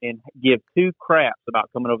and give two craps about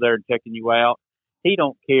coming over there and checking you out. He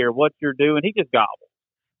don't care what you're doing. He just gobbles.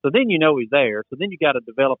 So then you know he's there. So then you got to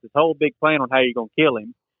develop this whole big plan on how you're going to kill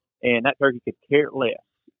him. And that turkey could care less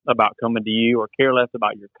about coming to you, or care less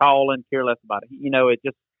about your calling, care less about it. It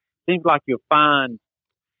just seems like you'll find,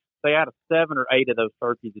 say, out of 7 or 8 of those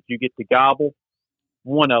turkeys that you get to gobble,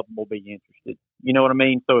 one of them will be interested. You know what I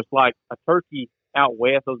mean? So it's like a turkey out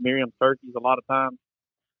west, those Merriam turkeys, a lot of times,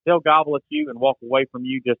 they'll gobble at you and walk away from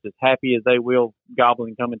you just as happy as they will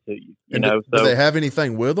gobbling coming to you. Do they have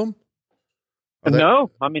anything with them? No,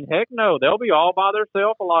 I mean, heck no. They'll be all by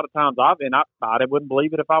themselves a lot of times. I wouldn't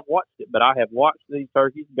believe it if I've watched it, but I have watched these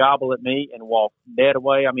turkeys gobble at me and walk dead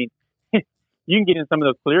away. I mean, you can get in some of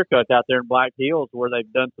those clear cuts out there in Black Hills where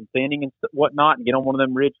they've done some thinning and whatnot, and get on one of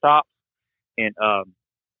them ridge tops and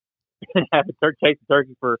have a chase a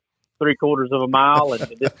turkey for 3/4 of a mile. And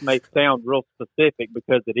this may sound real specific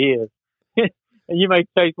because it is. And you may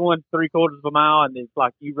chase one 3/4 of a mile, and it's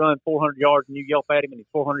like you run 400 yards and you yelp at him, and he's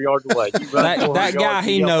 400 yards away. You run that guy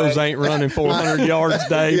he knows ain't running 400 yards,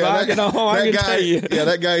 Dave. Yeah, I can tell you. Yeah,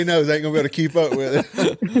 that guy he knows ain't gonna be able to keep up with it.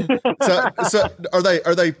 So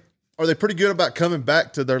are they pretty good about coming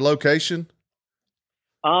back to their location?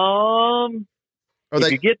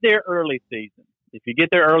 If you get there early season,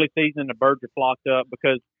 the birds are flocked up,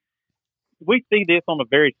 because we see this on a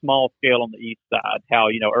very small scale on the east side, how,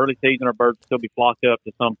 early season our birds will still be flocked up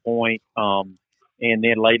to some point. And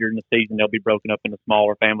then later in the season, they'll be broken up into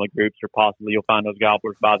smaller family groups, or possibly you'll find those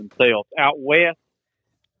gobblers by themselves. Out west,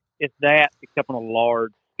 it's that, except on a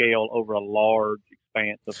large scale over a large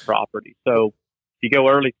expanse of property. So if you go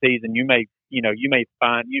early season, you may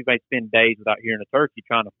spend days without hearing a turkey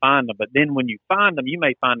trying to find them. But then when you find them, you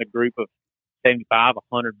may find a group of 75,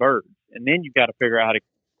 100 birds. And then you've got to figure out how to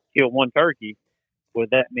kill one turkey with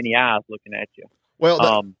that many eyes looking at you.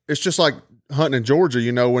 Well, it's just like hunting in Georgia,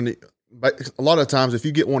 when a lot of times if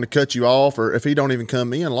you get one to cut you off, or if he don't even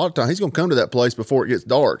come in, a lot of times he's going to come to that place before it gets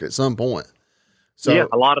dark at some point. So yeah,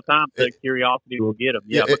 a lot of times the curiosity will get them.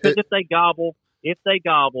 Yeah, because if they gobble,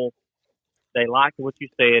 they liked what you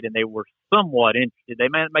said and they were somewhat interested. They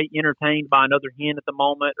may be entertained by another hen at the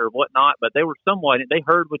moment or whatnot, but they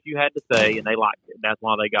heard what you had to say and they liked it. That's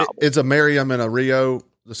why they gobbled. It's a Merriam and a Rio,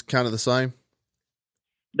 just kind of the same.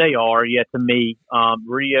 They are, yeah. To me,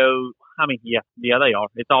 Rio. I mean, yeah, they are.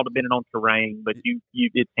 It's all dependent on terrain, but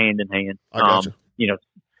it's hand in hand. I gotcha.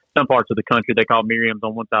 Some parts of the country they call Merriams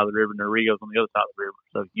on one side of the river and the Rios on the other side of the river.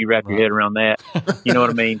 So you wrap your head around that. You know what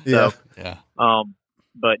I mean? Yeah. So,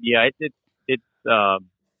 but yeah, it's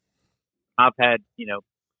I've had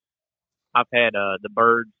the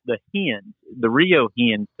birds, the hens, the Rio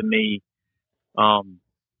hens. To me,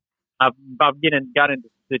 I've got into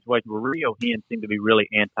a situation where Rio hens seem to be really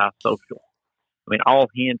antisocial. I mean, all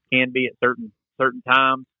hens can be at certain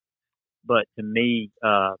times, but to me,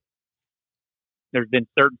 there's been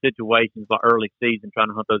certain situations like early season trying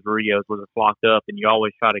to hunt those Rios where they're flocked up, and you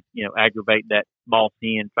always try to aggravate that boss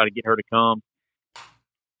hen, try to get her to come.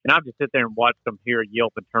 And I've just sit there and watched them hear a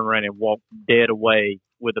yelp and turn around and walk dead away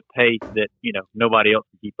with a pace that nobody else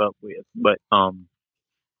can keep up with. But I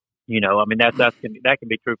mean that can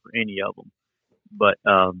be true for any of them. But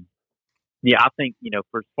yeah, I think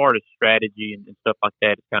for as far as strategy and stuff like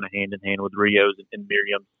that, it's kind of hand in hand with Rios and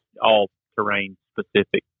Merriams, all terrain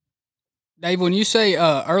specific. Dave, when you say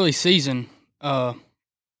early season,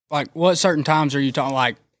 like what certain times are you talking?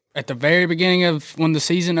 Like at the very beginning of when the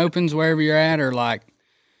season opens, wherever you're at, or like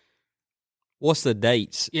what's the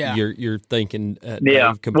dates? Yeah, you're thinking.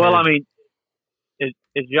 Yeah, well, I mean, as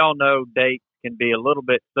y'all know, dates can be a little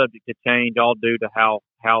bit subject to change, all due to how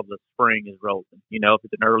the spring is rolling. If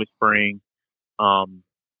it's an early spring,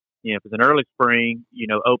 if it's an early spring,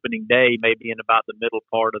 opening day may be in about the middle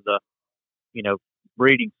part of the,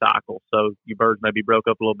 breeding cycle. So your birds maybe broke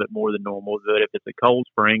up a little bit more than normal. But if it's a cold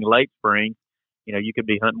spring, late spring, you could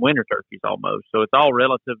be hunting winter turkeys almost. So it's all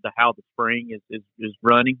relative to how the spring is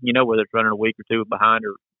running, whether it's running a week or two behind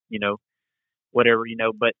or, whatever,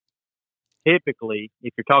 but typically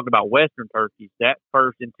if you're talking about Western turkeys, that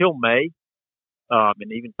first until May,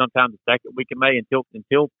 and even sometimes the second week of May until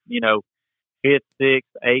 5th, 6th,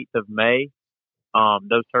 8th of May,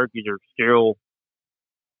 those turkeys are still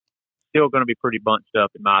going to be pretty bunched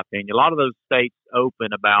up, in my opinion. A lot of those states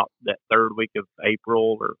open about that third week of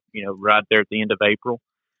April, or right there at the end of April.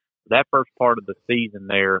 That first part of the season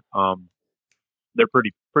there, they're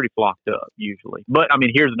pretty flocked up usually. But I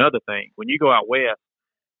mean, here's another thing: when you go out west,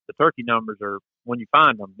 the turkey numbers are, when you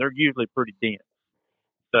find them, they're usually pretty dense.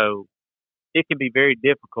 So it can be very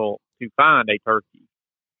difficult to find a turkey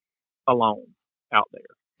alone out there.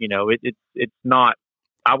 It's not.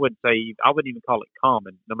 I wouldn't even call it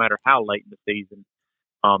common, no matter how late in the season.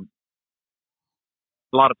 A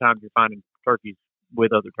lot of times you're finding turkeys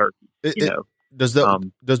with other turkeys. Does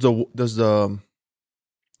the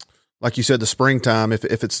like you said, the springtime, if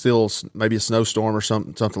it's still maybe a snowstorm or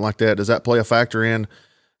something like that, does that play a factor in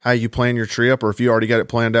how you plan your trip, or if you already got it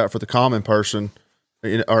planned out for the common person,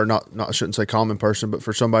 or not? I shouldn't say common person, but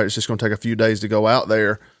for somebody that's just going to take a few days to go out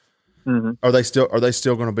there, are they still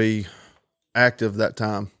going to be active that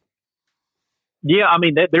time? Yeah, I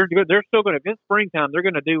mean, they're still going to, if it's springtime, they're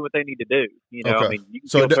going to do what they need to do. Okay. I mean, you can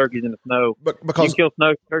kill turkeys in the snow. But because you can kill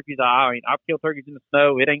snow turkeys, I've killed turkeys in the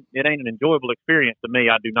snow. It ain't an enjoyable experience to me.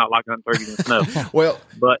 I do not like hunting turkeys in the snow. Well,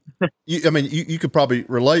 but you could probably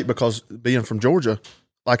relate, because being from Georgia,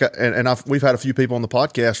 we've had a few people on the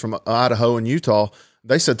podcast from Idaho and Utah.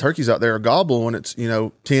 They said turkeys out there are gobble when it's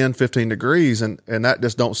 10, 15 degrees, and that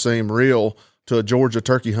just don't seem real to a Georgia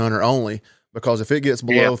turkey hunter only. Because if it gets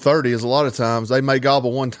below 30, as a lot of times they may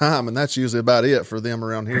gobble one time, and that's usually about it for them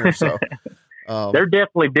around here. So they're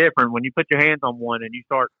definitely different when you put your hands on one and you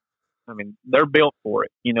start. I mean, they're built for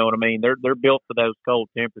it. You know what I mean? They're built for those cold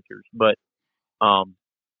temperatures. But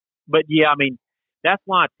yeah, I mean, that's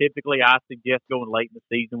why typically I suggest going late in the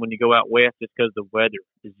season when you go out west, just because the weather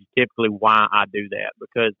is typically why I do that,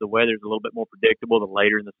 because the weather is a little bit more predictable the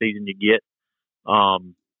later in the season you get.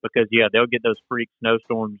 Because they'll get those freak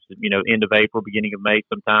snowstorms, end of April, beginning of May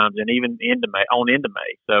sometimes, and even into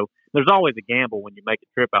May. So there's always a gamble when you make a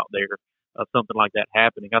trip out there of something like that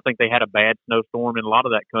happening. I think they had a bad snowstorm in a lot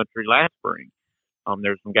of that country last spring.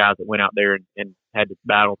 There's some guys that went out there and had to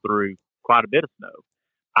battle through quite a bit of snow.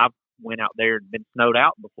 I've went out there and been snowed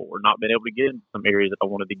out before, not been able to get into some areas that I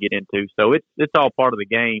wanted to get into. So it's all part of the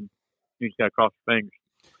game. You just got to cross your fingers.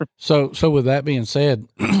 So with that being said,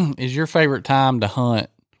 is your favorite time to hunt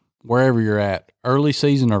wherever you're at, early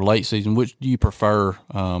season or late season? Which do you prefer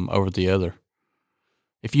over the other,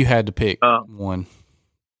 if you had to pick one?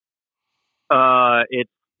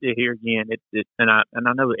 It's here again. It's and I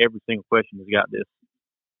know that every single question has got this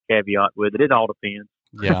caveat with it. It all depends.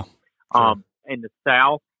 Yeah. In the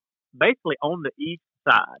south, basically on the east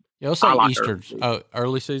side. Yeah, let's say like Eastern.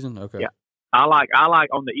 Early season. Okay. Yeah. I like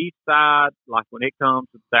on the east side, like when it comes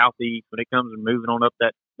to the southeast, when it comes to moving on up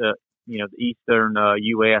the eastern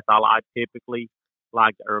U.S., I typically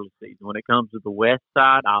like the early season. When it comes to the west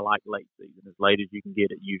side, I like late season, as late as you can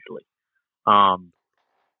get it usually. I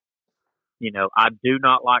do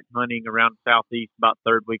not like hunting around the southeast about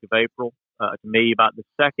third week of April. To me, about the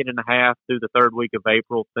second and a half through the third week of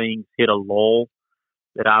April, things hit a lull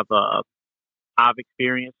that I've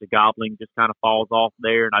experienced. The gobbling just kind of falls off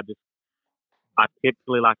there, and I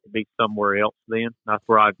typically like to be somewhere else then.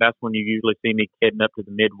 That's when you usually see me heading up to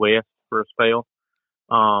the Midwest for a spell.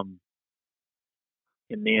 And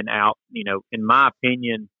then out, in my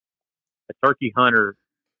opinion, a turkey hunter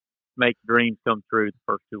makes dreams come true the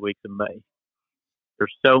first 2 weeks of May.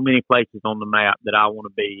 There's so many places on the map that I want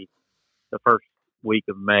to be the first week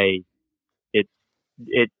of May.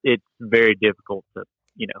 It's very difficult to,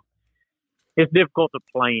 it's difficult to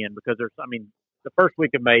plan, because the first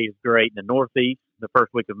week of May is great in the Northeast. The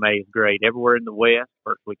first week of May is great everywhere in the West.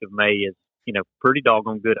 First week of May is, pretty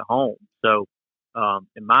doggone good at home. So,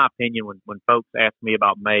 in my opinion, when folks ask me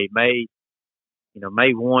about May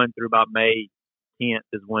 1 through about May 10th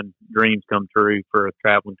is when dreams come true for a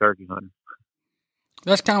traveling turkey hunter.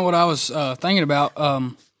 That's kind of what I was thinking about.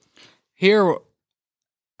 Here,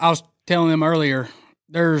 I was telling them earlier,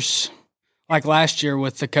 there's, like last year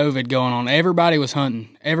with the COVID going on, everybody was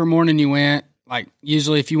hunting. Every morning you went, like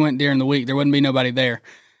usually if you went during the week, there wouldn't be nobody there.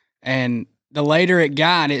 And the later it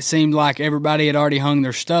got, it seemed like everybody had already hung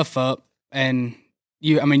their stuff up, and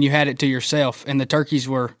you had it to yourself. And the turkeys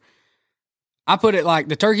were, I put it like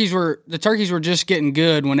the turkeys were just getting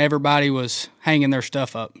good when everybody was hanging their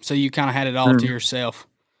stuff up. So you kind of had it all to yourself.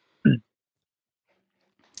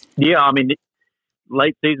 Yeah, I mean,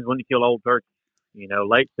 late seasons when you kill old turkeys.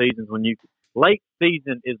 Late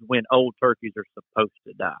season is when old turkeys are supposed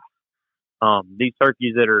to die. These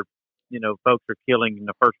turkeys that are, folks are killing in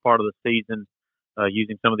the first part of the season,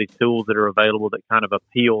 using some of these tools that are available that kind of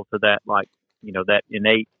appeal to that, like, that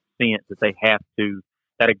innate sense that they have to,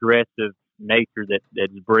 that aggressive nature that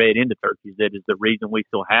is bred into turkeys. That is the reason we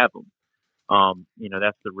still have them.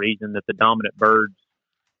 That's the reason that the dominant birds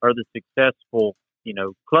are the successful,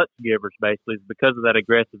 clutch givers, basically, is because of that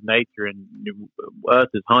aggressive nature. And us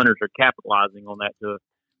as hunters are capitalizing on that to a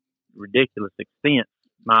ridiculous extent,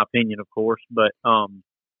 my opinion, of course. But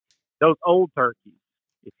those old turkeys,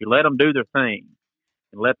 if you let them do their thing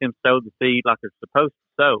and let them sow the seed like they're supposed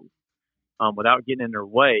to sow, without getting in their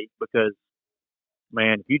way, because,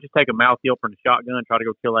 man, if you just take a mouth opener and a shotgun and try to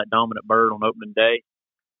go kill that dominant bird on opening day,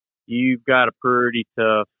 you've got a pretty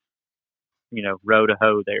tough, row to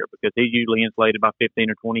hoe there, because he's usually insulated by 15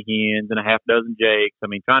 or 20 hens and a half dozen jakes. I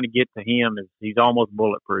mean, trying to get to him he's almost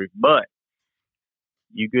bulletproof. But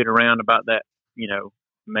you get around about that,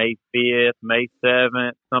 May 5th, May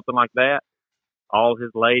 7th, something like that. All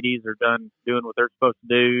his ladies are doing what they're supposed to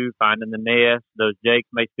do, finding the nest. Those jakes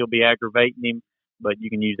may still be aggravating him, but you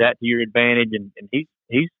can use that to your advantage. And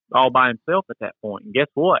he's all by himself at that point. And guess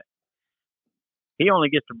what? He only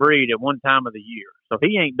gets to breed at one time of the year, so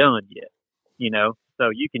he ain't done yet. So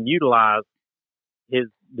you can utilize his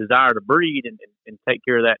desire to breed and take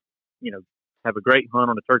care of that. Have a great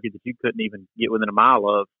hunt on a turkey that you couldn't even get within a mile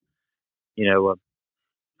of, a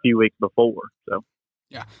few weeks before. So.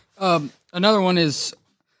 Yeah. Another one is,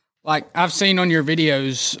 like, I've seen on your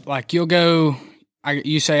videos, like,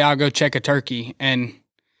 you say, I'll go check a turkey and,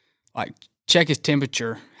 like, check his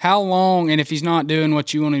temperature. How long, and if he's not doing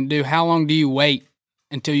what you want him to do, how long do you wait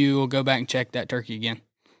until you will go back and check that turkey again?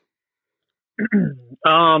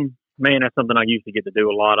 Man, that's something I used to get to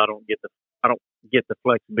do a lot. I don't get the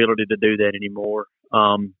flexibility to do that anymore,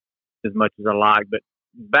 as much as I like. But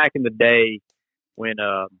back in the day when,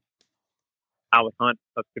 I would hunt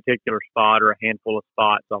a particular spot or a handful of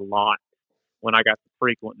spots a lot when I got to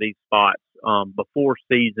frequent these spots. Before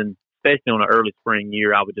season, especially on an early spring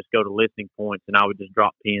year, I would just go to listing points and I would just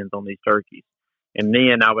drop pins on these turkeys. And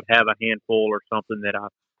then I would have a handful or something that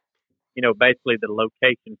basically the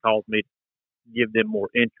location caused me to give them more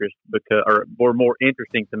interest or were more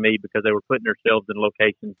interesting to me because they were putting themselves in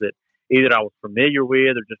locations that either I was familiar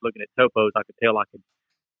with or just looking at topos, I could tell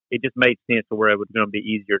it just made sense to where it was going to be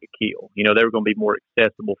easier to kill. They were going to be more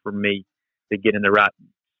accessible for me to get in the right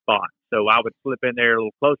spot. So I would slip in there a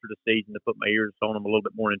little closer to season to put my ears on them a little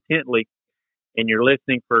bit more intently. And you're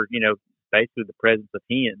listening for, basically the presence of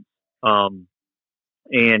hens.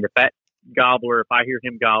 And if that gobbler, if I hear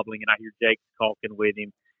him gobbling and I hear Jake talking with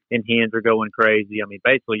him and hens are going crazy, I mean,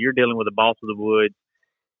 basically you're dealing with a boss of the woods.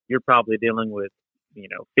 You're probably dealing with,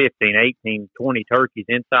 15, 18, 20 turkeys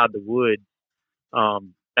inside the woods.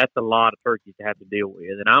 That's a lot of turkeys to have to deal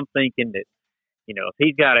with. And I'm thinking that, if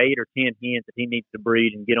he's got 8 or 10 hens that he needs to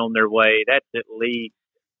breed and get on their way, that's at least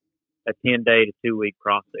a 10-day to 2-week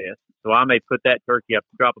process. So I may put that turkey up,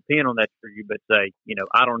 drop a pin on that turkey, but say,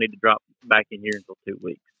 I don't need to drop back in here until 2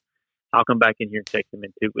 weeks. I'll come back in here and check them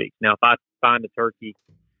in 2 weeks. Now, if I find a turkey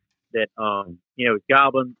that, is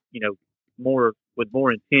gobbling, with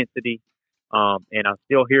more intensity, and I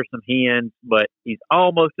still hear some hens, but he's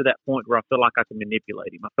almost to that point where I feel like I can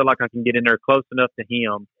manipulate him. I feel like I can get in there close enough to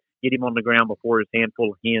him, get him on the ground before his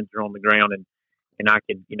handful of hens are on the ground, and I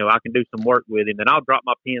can, I can do some work with him. And I'll drop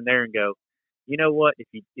my pin there and go, you know what? If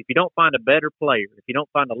you don't find a better player, if you don't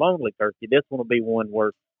find a lonely turkey, this one will be one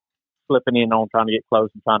worth slipping in on, trying to get close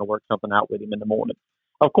and trying to work something out with him in the morning.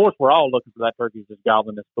 Of course, we're all looking for that turkey just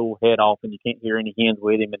gobbling his full head off, and you can't hear any hens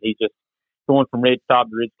with him, and he's just going from ridge top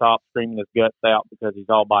to ridge top, screaming his guts out because he's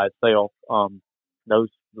all by himself. Those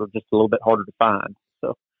are just a little bit harder to find.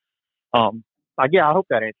 So, I hope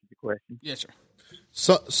that answers the question. Yes, sir.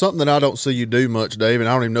 So, something that I don't see you do much, Dave, and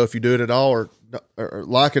I don't even know if you do it at all or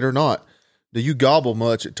like it or not. Do you gobble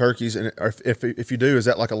much at turkeys? And if you do, is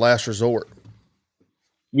that like a last resort?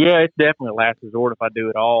 Yeah, it's definitely a last resort if I do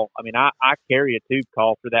it all. I mean, I carry a tube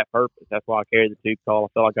call for that purpose. That's why I carry the tube call. I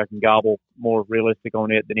feel like I can gobble more realistic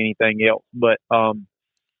on it than anything else. But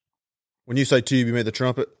when you say tube, you mean the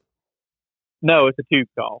trumpet? No, it's a tube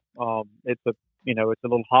call. It's a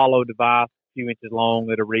little hollow device, a few inches long,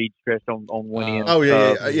 that a reed stretched on one end. Oh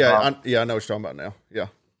yeah. I know what you're talking about now. Yeah.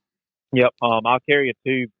 Yep. I'll carry a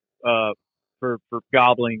tube for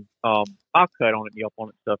gobbling. I'll cut on it and yelp on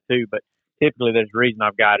it and stuff too, but typically there's a reason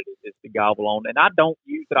I've got it is to gobble on. And I don't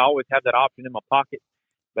use it. I always have that option in my pocket,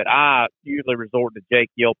 but I usually resort to Jake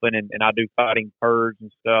yelping and I do fighting purrs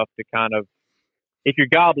and stuff to kind of, if you're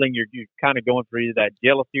gobbling, you're kind of going for either that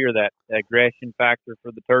jealousy or that aggression factor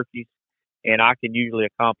for the turkeys. And I can usually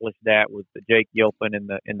accomplish that with the Jake yelping and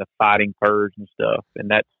the fighting purrs and stuff. And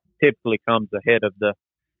that typically comes ahead of the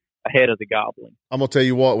gobbling. I'm gonna tell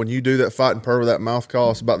you what, when you do that fighting purr with that mouth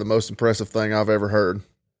call, it's about the most impressive thing I've ever heard.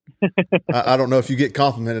 I don't know if you get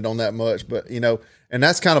complimented on that much, but and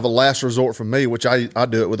that's kind of a last resort for me, which I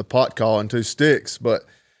do it with a pot call and 2 sticks, but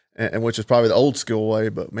and which is probably the old school way.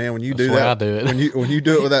 But man, when you do that, I do it. when you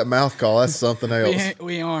do it with that mouth call, that's something else.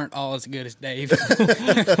 We aren't all as good as Dave.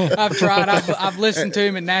 I've tried. I've listened to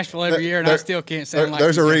him in Nashville every year, and I still can't sound like.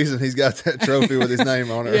 There's a reason he's got that trophy with his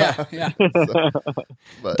name on it. Yeah.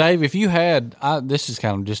 But Dave, if you had, this is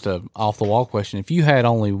kind of just a off the wall question. If you had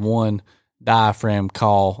only one diaphragm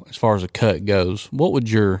call as far as a cut goes, what would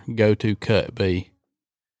your go-to cut be?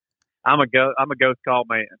 I'm a ghost call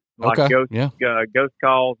man. Like Okay. Ghost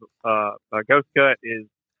calls. Ghost cut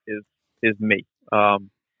is me.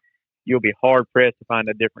 You'll be hard pressed to find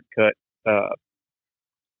a different cut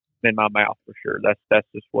in my mouth for sure. That's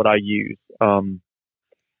just what I use. They're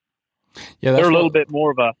a little bit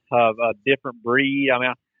more of a different breed.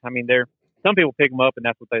 I mean, they're, some people pick them up and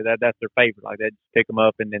that's that's their favorite. Like they just pick them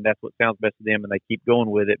up and then that's what sounds best to them and they keep going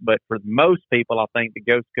with it. But for most people, I think the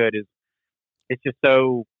ghost cut it's just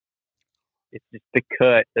the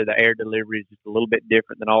cut, the air delivery is just a little bit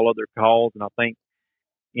different than all other calls. And I think,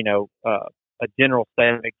 a general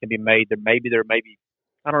statement can be made that maybe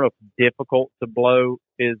I don't know if difficult to blow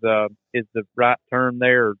is the right term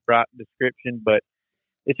there or right description, but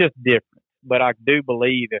it's just different. But I do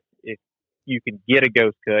believe if you can get a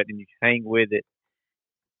ghost cut and you hang with it,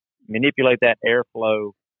 manipulate that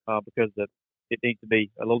airflow because it needs to be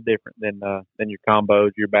a little different than your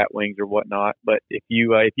combos, your bat wings or whatnot. But if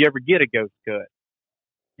you ever get a ghost cut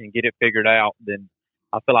and get it figured out, then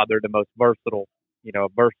I feel like they're the most versatile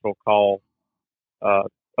call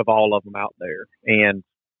of all of them out there. And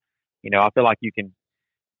I feel like you can,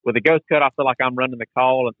 with a ghost cut, I feel like I'm running the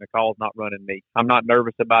call and the call's not running me. I'm not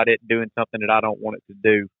nervous about it doing something that I don't want it to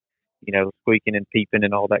do. Squeaking and peeping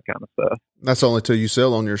and all that kind of stuff. that's the only 2 you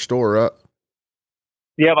sell on your store, right?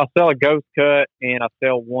 Yeah, I sell a ghost cut and I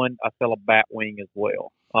sell a bat wing as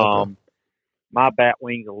well. Okay. My bat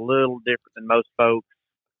wing's a little different than most folks.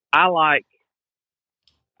 I like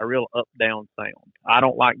a real up down sound. I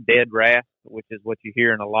don't like dead rasp, which is what you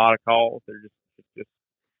hear in a lot of calls. They're just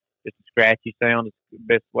a scratchy sound is the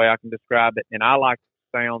best way I can describe it. And I like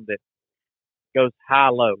the sound that goes high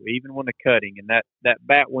low, even when they're cutting. And that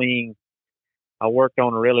bat wing I worked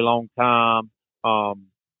on a really long time.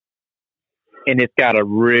 And it's got a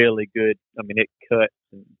really good, it cuts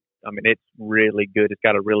and it's really good. It's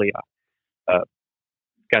got a really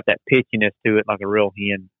got that pitchiness to it like a real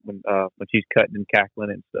hen when she's cutting and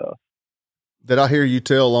cackling and stuff. Did I hear you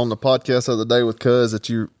tell on the podcast the other day with Cuz that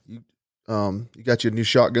you got your new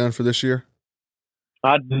shotgun for this year?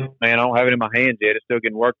 I do, man. I don't have it in my hands yet. It's still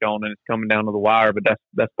getting worked on and it's coming down to the wire, but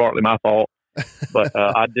that's partly my fault. But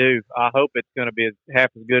I do. I hope it's going to be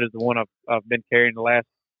half as good as the one I've been carrying the last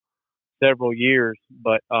several years.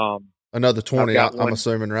 But another 20, I'm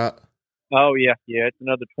assuming, right? Oh yeah, it's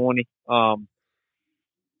another 20.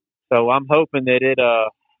 So I'm hoping that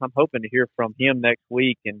I'm hoping to hear from him next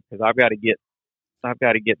week, and because I've got to get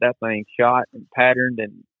that thing shot and patterned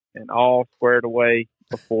and all squared away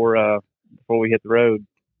before we hit the road.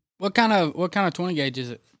 What kind of 20 gauge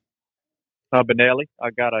is it? Benelli.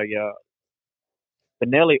 I got a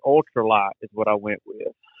Benelli Ultralight is what I went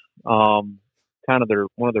with. Kind of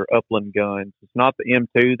one of their upland guns. It's not the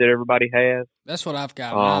M2 that everybody has. That's what I've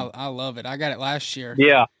got. I love it. I got it last year.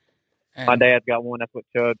 Yeah. And my dad's got one. That's what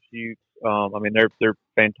Chubb shoots. They're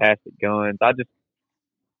fantastic guns.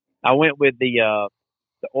 I went with the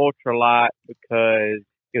Ultralight because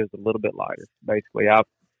it was a little bit lighter. Basically, I was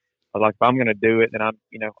like, if I'm going to do it, then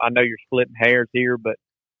I know you're splitting hairs here, but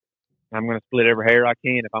I'm going to split every hair I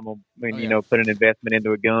can if I'm going to, put an investment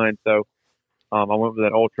into a gun. So I went with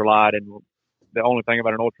an Ultralight, and the only thing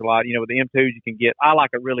about an Ultralight, with the M2s you can get, I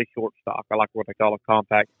like a really short stock. I like what they call a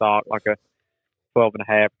compact stock, like a 12 and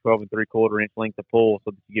 3/4 inch length of pull,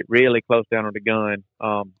 so that you get really close down on the gun.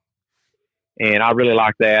 And I really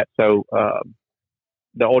like that. So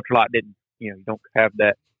the Ultralight didn't, you don't have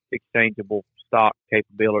that exchangeable stock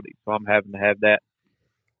capability. So I'm having to have that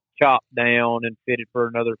chopped down and fitted for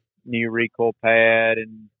another new recoil pad,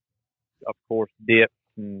 and of course dipped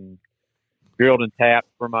and drilled and tapped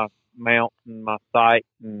for my mount and my sight,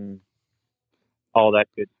 and all that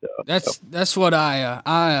good stuff. That's what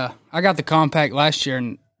I got the compact last year,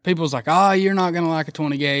 and people was like, "Oh, you're not gonna like a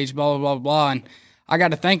 20 gauge," blah blah blah blah. And I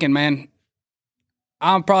got to thinking, man,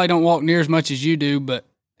 I probably don't walk near as much as you do, but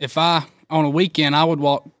if on a weekend, I would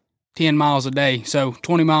walk 10 miles a day, so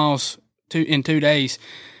 20 miles in 2 days,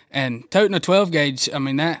 and toting a 12 gauge, I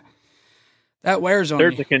mean that wears on you.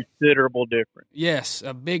 There's a considerable difference. Yes,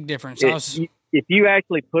 a big difference. If you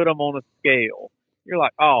actually put them on a scale, you're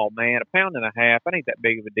like, oh man, 1.5 pounds, that ain't that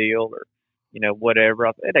big of a deal, or whatever.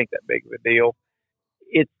 It ain't that big of a deal.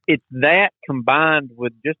 It's that combined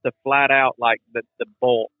with just a flat out like the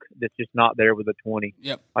bulk that's just not there with a 20.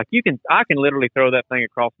 Yep. Like I can literally throw that thing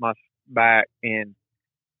across my back and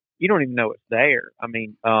you don't even know it's there. I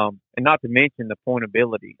mean, and not to mention the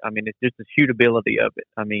pointability. I mean, it's just the shootability of it.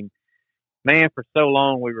 I mean, man, for so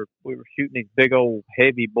long we were shooting these big old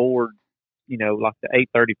heavy boards, like the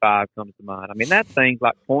 835 comes to mind. I mean, that thing's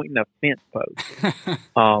like pointing a fence post.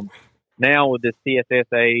 Now with this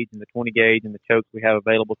TSS age and the 20 gauge and the chokes we have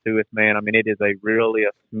available to us, man, I mean, it is really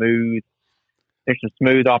a smooth. There's some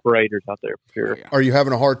smooth operators out there for sure. Are you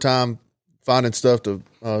having a hard time finding stuff to?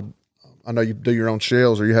 I know you do your own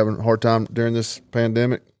shells. Are you having a hard time during this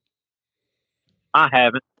pandemic? I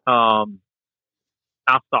haven't. I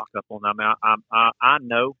stock up on them. I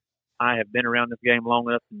know. I have been around this game long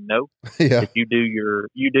enough to know yeah. if you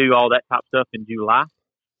do all that type stuff in July.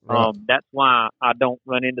 Right. That's why I don't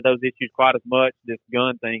run into those issues quite as much. This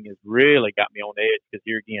gun thing has really got me on edge because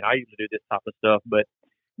here again, I usually do this type of stuff, but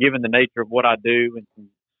given the nature of what I do and some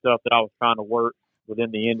stuff that I was trying to work within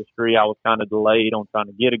the industry, I was kind of delayed on trying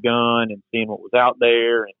to get a gun and seeing what was out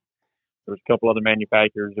there. And there was a couple other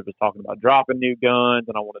manufacturers that was talking about dropping new guns,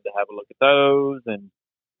 and I wanted to have a look at those. And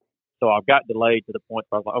so I've got delayed to the point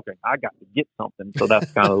where I was like, okay, I got to get something. So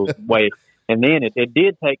that's kind of the way. And then it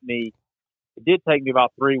did take me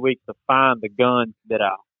about 3 weeks to find the gun that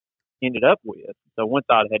I ended up with. So once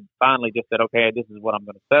I had finally just said, okay, this is what I'm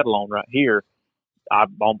going to settle on right here, I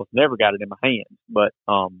almost never got it in my hands. But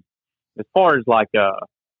as far as like the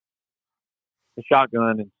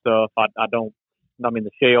shotgun and stuff, the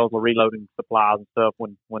shells or reloading supplies and stuff,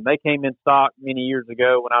 when they came in stock many years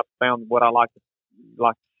ago, when I found what I like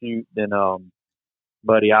to shoot, then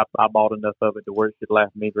buddy, I bought enough of it to where it should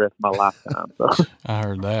last me the rest of my lifetime. So I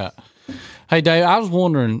heard that. Hey Dave, I was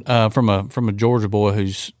wondering from a Georgia boy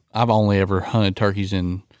I've only ever hunted turkeys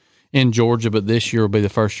in Georgia, but this year will be the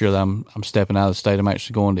first year that I'm stepping out of the state. I'm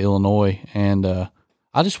actually going to Illinois, and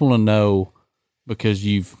I just want to know, because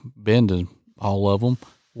you've been to all of them,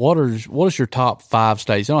 what is your top 5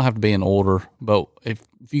 states? They don't have to be in order, but if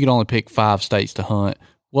you could only pick 5 states to hunt,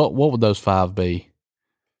 what would those 5 be?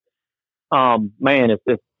 Man,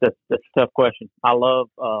 that's a tough question. I love,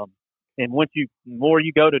 and the more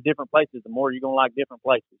you go to different places, the more you're going to like different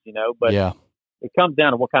places, but yeah. It comes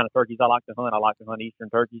down to what kind of turkeys I like to hunt. I like to hunt Eastern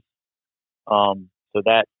turkeys. So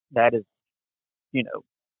that is,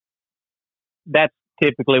 that's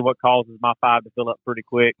typically what causes my 5 to fill up pretty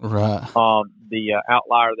quick. Right. The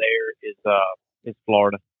outlier there is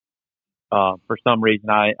Florida. For some reason,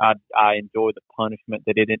 I enjoy the punishment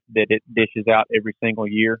that it dishes out every single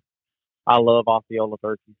year. I love Osceola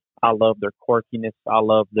turkeys. I love their quirkiness. I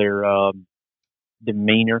love their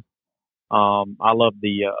demeanor. I love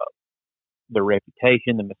the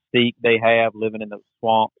reputation, the mystique they have living in those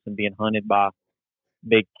swamps and being hunted by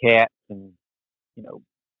big cats and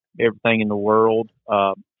everything in the world.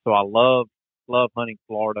 So I love hunting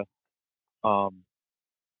Florida.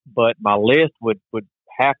 But my list would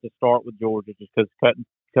have to start with Georgia, just because cut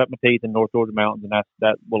my teeth in North Georgia mountains, and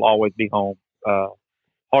that will always be home.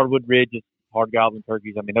 Hardwood ridges, hard gobbling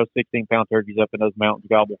turkeys. I mean, those 16-pound turkeys up in those mountains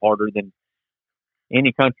gobble harder than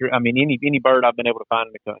any country. I mean, any bird I've been able to find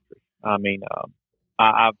in the country. I mean,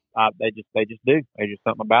 they just do. There's just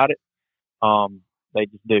something about it. They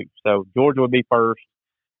just do. So Georgia would be first.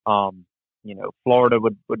 Florida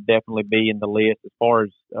would definitely be in the list. As far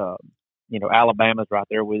as Alabama's right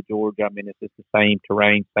there with Georgia. I mean, it's just the same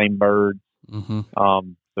terrain, same birds. Mm-hmm.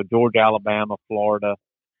 So Georgia, Alabama, Florida.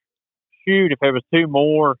 Shoot, if there was 2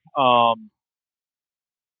 more,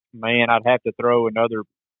 man, I'd have to throw another.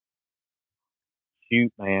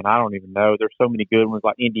 Shoot, man, I don't even know. There's so many good ones.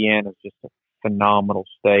 Like Indiana's just a phenomenal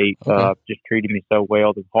state. Okay. Just treated me so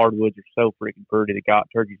well. The hardwoods are so freaking pretty.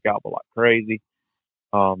 Turkeys gobble like crazy.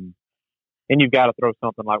 And you've got to throw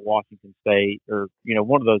something like Washington State or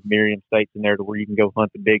one of those Miriam states in there to where you can go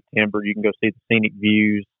hunt the big timber. You can go see the scenic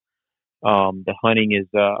views. The hunting is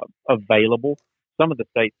available. Some of the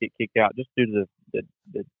states get kicked out just due to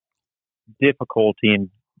the difficulty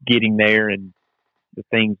in getting there and the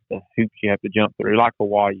hoops you have to jump through. Like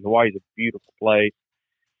Hawaii. Hawaii's a beautiful place.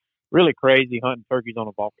 really crazy hunting turkeys on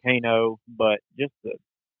a volcano, but just the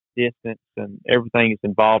distance and everything that's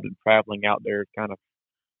involved in traveling out there kind of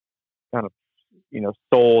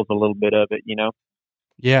souls a little bit of it,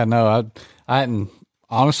 Yeah, no, I hadn't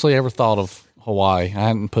honestly ever thought of Hawaii. I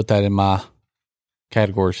hadn't put that in my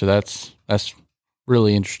category, so that's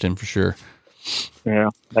really interesting for sure. Yeah,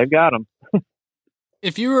 they've got them.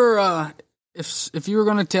 If you were if you were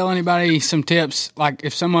going to tell anybody some tips, like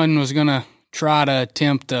if someone was going to try to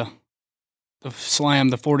attempt the slam,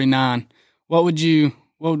 the 49, what would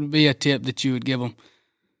be a tip that you would give them?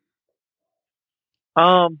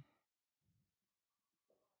 I'll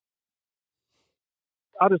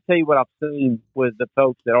just tell you what I've seen with the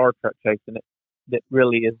folks that are truck chasing it. That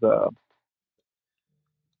really is,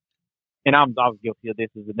 and I was guilty of this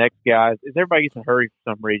as the next guy. Is everybody gets in a hurry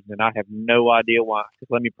for some reason, and I have no idea why.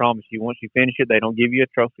 Because let me promise you, once you finish it, they don't give you a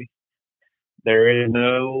trophy. There is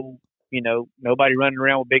no, nobody running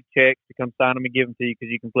around with big checks to come sign them and give them to you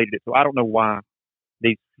because you completed it. So I don't know why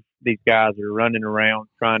these guys are running around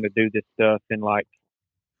trying to do this stuff and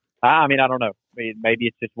I don't know. Maybe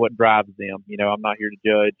it's just what drives them. I'm not here to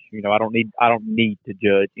judge. I don't need to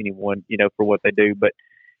judge anyone, for what they do. But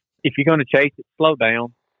if you're going to chase it, slow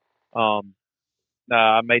down.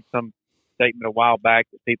 I made some statement a while back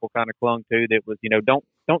that people kind of clung to that was,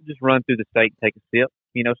 don't just run through the state and take a sip.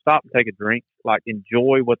 Stop and take a drink.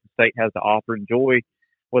 Enjoy what the state has to offer. Enjoy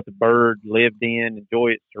what the bird lived in.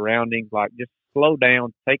 Enjoy its surroundings. Just slow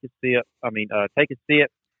down. Take a sip. Take a sip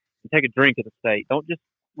and take a drink of the state. Don't just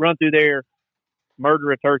run through there, murder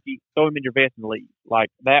a turkey, throw him in your vest and leave.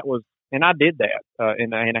 That was, and I did that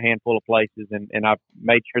in a handful of places, and I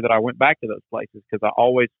made sure that I went back to those places because I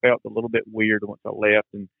always felt a little bit weird once I left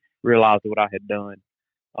and realized what I had done.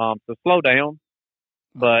 So slow down,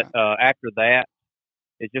 but after that,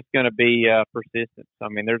 it's just going to be persistence.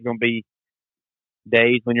 There's going to be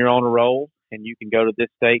days when you're on a roll and you can go to this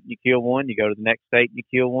state and you kill one, you go to the next state and you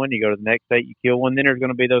kill one, you go to the next state, you kill one. Then there's going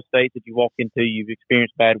to be those states that you walk into, you've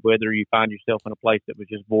experienced bad weather, you find yourself in a place that was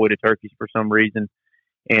just void of turkeys for some reason,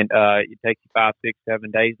 and it takes you 5, 6,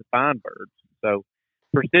 7 days to find birds. So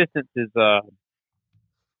persistence is the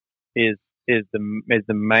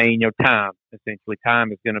main, time. Essentially,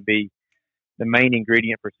 time is going to be the main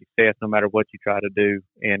ingredient for success, no matter what you try to do.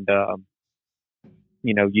 And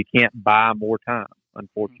you can't buy more time,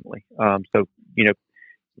 unfortunately. So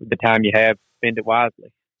the time you have, spend it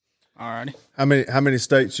wisely. All righty. How many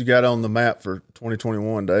states you got on the map for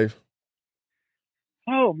 2021, Dave?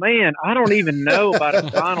 Oh man, I don't even know about a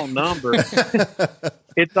final number.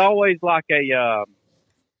 It's always I'm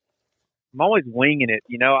always winging it.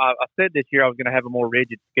 I said this year I was going to have a more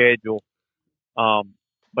rigid schedule,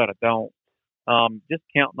 but I don't. Just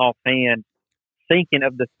counting offhand, thinking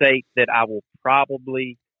of the states that I will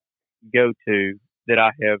probably go to that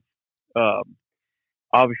I have.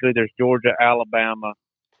 Obviously, there's Georgia, Alabama,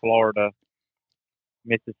 Florida,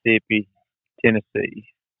 Mississippi, Tennessee.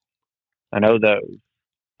 I know those.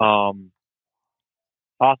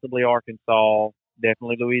 Possibly Arkansas,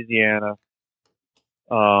 definitely Louisiana,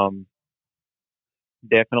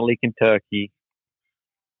 definitely Kentucky.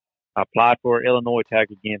 I applied for an Illinois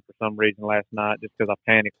tag again for some reason last night just because I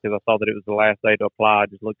panicked because I saw that it was the last day to apply. I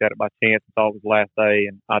just looked at it by chance and thought it was the last day,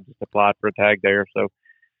 and I just applied for a tag there. So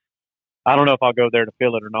I don't know if I'll go there to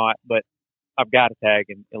fill it or not, but I've got a tag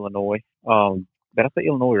in Illinois. Did I say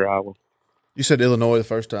Illinois or Iowa? You said Illinois the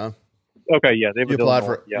first time. Okay, yeah. It was you applied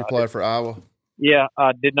Illinois. you applied for Iowa? Yeah,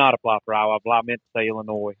 I did not apply for Iowa. I meant to say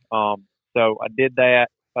Illinois. So I did that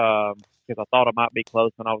because I thought I might be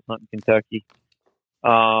close when I was hunting Kentucky.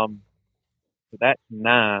 So that's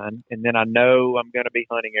 9. And then I know I'm going to be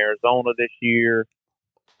hunting Arizona this year,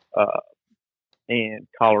 and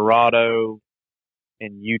Colorado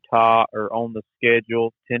and Utah are on the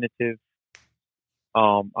schedule, tentative.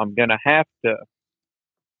 I'm going to have to,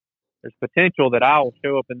 there's potential that I will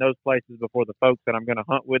show up in those places before the folks that I'm going to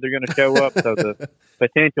hunt with are going to show up. So the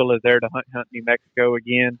potential is there to hunt New Mexico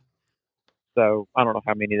again. So I don't know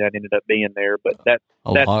how many that ended up being there, but that's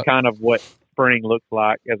kind of what spring looks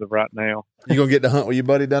like as of right now. You gonna get to hunt with your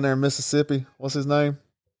buddy down there in Mississippi? What's his name?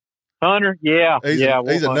 Hunter. Yeah, he's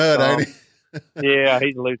a nut, ain't he? Yeah,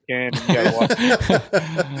 he's a loose cannon. You gotta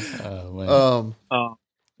watch.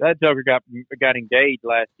 That joker got engaged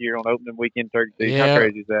last year on opening weekend turkey season. Yeah, how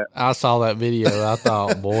crazy is that? I saw that video. I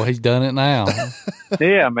thought, boy, he's done it now.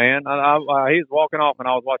 Yeah, man. He was walking off, and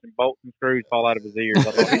I was watching bolts and screws fall out of his ears.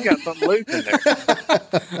 I thought, he's got something loose in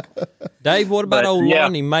there. Dave, what about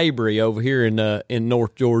Lonnie Mabry over here in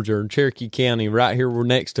North Georgia or Cherokee County, right here? We're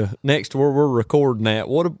next to where we're recording at.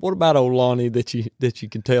 What about old Lonnie that you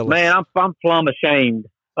can tell us? Man, I'm plumb ashamed.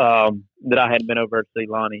 that I hadn't been over to see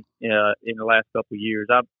Lonnie in the last couple of years.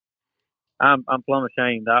 I'm plumb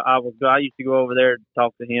ashamed. I used to go over there to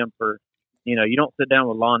talk to him for, you don't sit down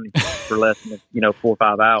with Lonnie for less than 4 or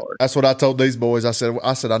 5 hours. That's what I told these boys. I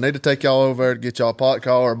said I need to take y'all over there to get y'all a pot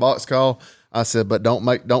call or a box call. I said, but don't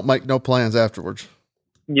make no plans afterwards.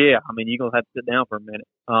 Yeah, I mean, you're gonna have to sit down for a minute,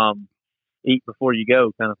 eat before you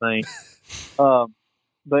go, kind of thing.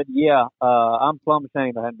 But yeah, I'm plumb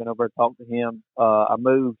ashamed I hadn't been over to talk to him. I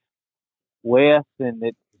moved west, and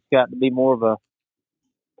it's got to be more of a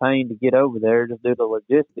pain to get over there just due to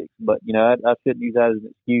logistics. But I shouldn't use that as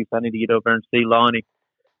an excuse. I need to get over there and see Lonnie.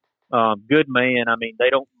 Good man. I mean, they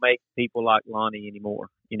don't make people like Lonnie anymore.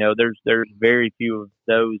 There's very few of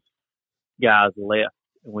those guys left,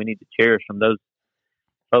 and we need to cherish them. Those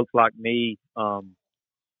folks like me, that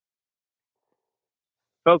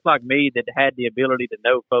had the ability to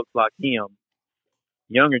know folks like him.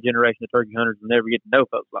 Younger generation of turkey hunters will never get to know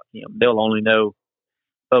folks like him. They'll only know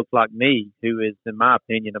folks like me, who is, in my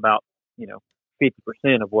opinion, about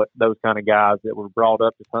 50% of what those kind of guys that were brought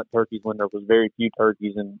up to hunt turkeys when there was very few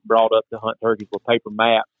turkeys, and brought up to hunt turkeys with paper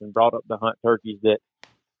maps, and brought up to hunt turkeys that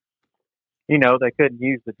they couldn't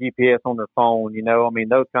use the GPS on their phone. I mean,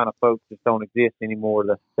 those kind of folks just don't exist anymore.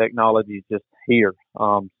 The technology is just here.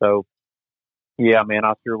 So yeah, man,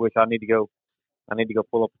 I sure wish I need to go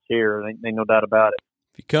pull up a chair. Ain't no doubt about it.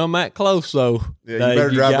 If you come that close, though, yeah, you better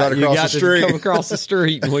drive right across the street. Come across the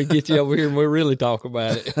street, and we get you over here, and we really talk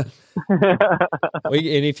about it. And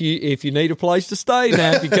if you need a place to stay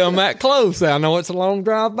now, if you come that close, I know it's a long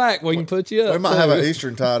drive back. We can put you up. We might have an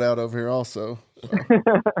Eastern tide out over here also.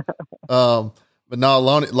 So. But no,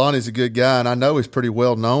 Lonnie's a good guy, and I know he's pretty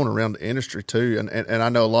well known around the industry too. And I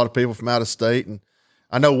know a lot of people from out of state, and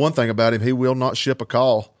I know one thing about him: he will not ship a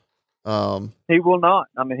call. He will not.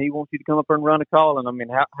 I mean, he wants you to come up and run a call, and I mean,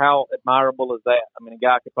 how admirable is that? I mean, a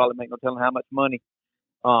guy could probably make no telling how much money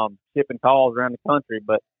shipping calls around the country,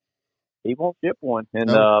 but he won't ship one. And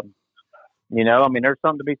I mean, there's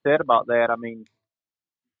something to be said about that. I mean,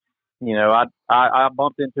 I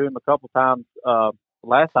bumped into him a couple times.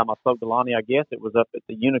 Last time I spoke to Lonnie, I guess it was up at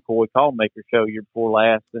the Unicoi Call Maker show year before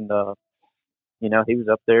last, and he was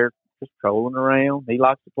up there just trolling around. He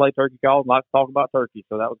likes to play turkey calls and likes to talk about turkey,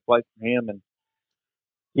 so that was the place for him. And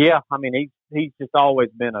yeah, I mean, he's just always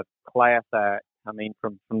been a class act. I mean,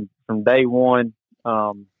 from day one,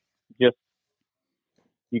 just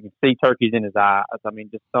you can see turkeys in his eyes. I mean,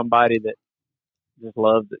 just somebody that just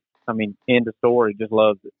loves it. I mean, end of story, just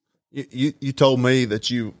loves it. You told me that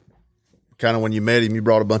you kind of, when you met him, you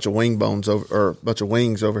brought a bunch of wing bones over, or a bunch of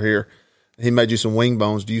wings over here. He made you some wing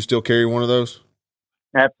bones. Do you still carry one of those?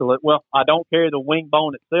 Absolutely. Well, I don't carry the wing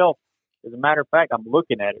bone itself. As a matter of fact, I'm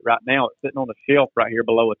looking at it right now. It's sitting on the shelf right here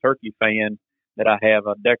below a turkey fan that I have,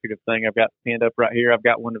 a decorative thing I've got pinned up right here. I've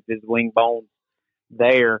got one of his wing bones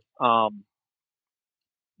there. But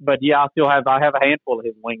yeah, I have a handful of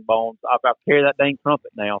his wing bones. I carry that dang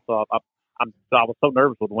trumpet now, so I was so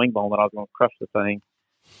nervous with the wing bone that I was going to crush the thing.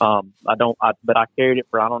 But I carried it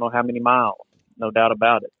for I don't know how many miles. No doubt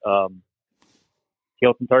about it.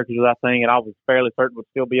 Killed some turkeys with that thing, and I was fairly certain would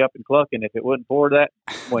still be up and clucking if it wasn't for that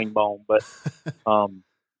wing bone. But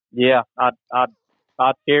yeah, I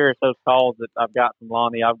cherish those calls that I've got from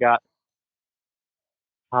Lonnie. I've got,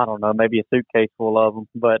 I don't know, maybe a suitcase full of them.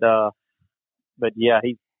 But yeah,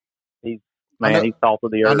 he's salt of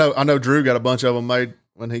the earth. I know Drew got a bunch of them made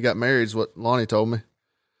when he got married, is what Lonnie told me.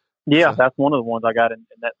 Yeah, So. that's one of the ones I got in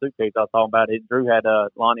that suitcase I was talking about. Drew had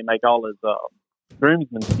Lonnie make all his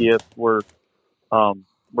groomsmen's gifts were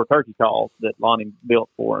turkey calls that Lonnie built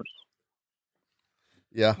for us.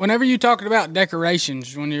 Yeah. Whenever you talking about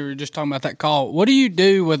decorations, when you were just talking about that call, what do you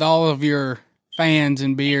do with all of your fans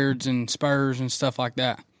and beards and spurs and stuff like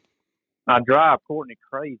that? I drive Courtney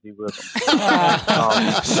crazy with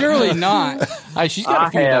them. Surely not. Hey, she's got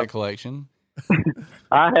a few in that collection.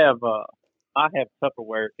 I have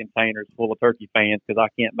Tupperware containers full of turkey fans because I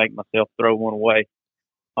can't make myself throw one away.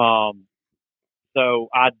 So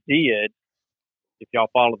I did. If y'all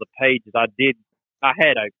follow the pages, I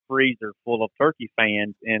had a freezer full of turkey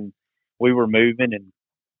fans, and we were moving, and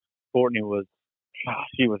Courtney was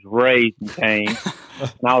raising cane. And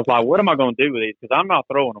I was like, what am I going to do with these? Because I'm not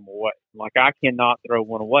throwing them away. Like, I cannot throw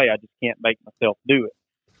one away. I just can't make myself do it.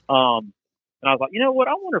 And I was like, you know what?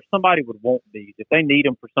 I wonder if somebody would want these, if they need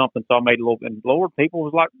them for something. So I made a little, and Lord, people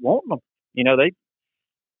was like wanting them.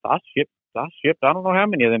 I shipped, I don't know how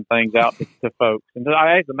many of them things out to folks. And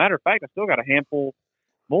as a matter of fact, I still got a handful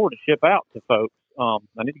more to ship out to folks. I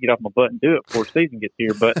need to get off my butt and do it before season gets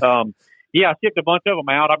here. But, yeah, I shipped a bunch of them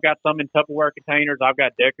out. I've got some in Tupperware containers. I've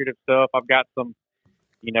got decorative stuff. I've got some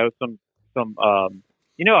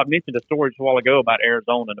I mentioned a story just a while ago about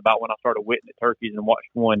Arizona and about when I started whipping at turkeys and watched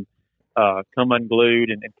one come unglued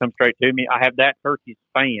and come straight to me. I have that turkey's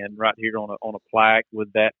fan right here on a plaque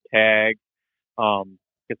with that tag,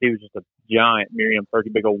 because he was just a giant Merriam turkey,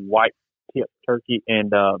 big old white tip turkey,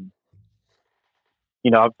 and so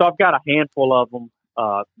I've got a handful of them.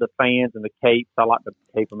 The fans and the capes, I like to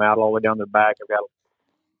tape them out all the way down their back. I've got,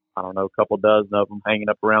 I don't know, a couple dozen of them hanging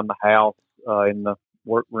up around the house in the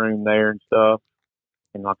workroom there and stuff.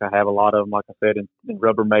 And like I have a lot of them, like I said, in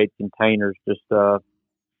Rubbermaid containers, just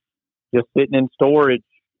sitting in storage,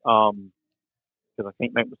 because I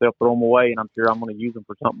can't make myself throw them away, and I'm sure I'm going to use them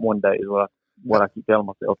for something one day. Is what I keep telling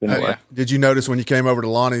myself anyway. Did you notice when you came over to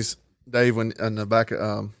Lonnie's, Dave, when in the back,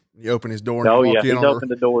 you open his door? And he's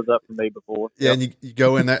opened the doors up for me before. Yeah, yep. And you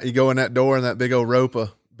go in that door, and that big old rope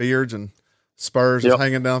of beards and spurs is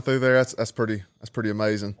hanging down through there. That's pretty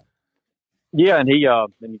amazing. Yeah, and then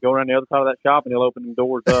you go around the other side of that shop, and he'll open the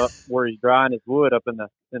doors up where he's drying his wood up in the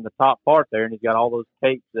top part there, and he's got all those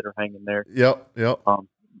capes that are hanging there. Yep.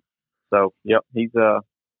 So he's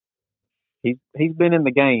been in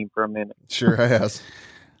the game for a minute. Sure has.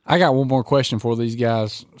 I got one more question for these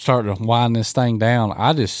guys starting to wind this thing down.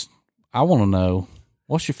 I want to know,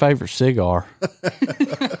 what's your favorite cigar?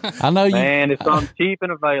 I know you. Man, it's on cheap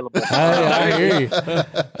and available. Hey, I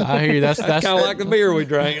hear you. That's kind of like the beer we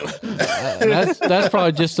drank. That's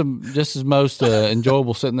probably just as most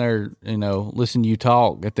enjoyable sitting there, listening to you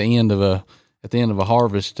talk at the end of a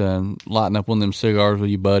harvest and lighting up one of them cigars with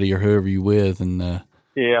your buddy or whoever you with, and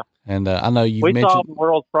yeah. And I know you we mentioned solve the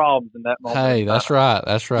world's problems in that moment. Hey, that's right.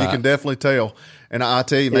 You can definitely tell. And I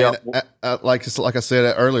tell you, man, like I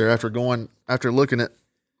said earlier, after looking at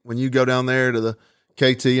when you go down there to the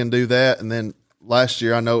KT and do that, and then last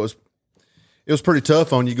year I know it was pretty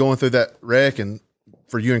tough on you going through that wreck, and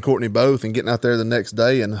for you and Courtney both, and getting out there the next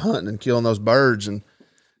day and hunting and killing those birds, and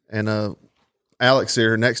Alex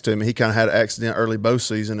here next to me, he kind of had an accident early bow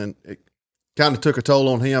season, and it kind of took a toll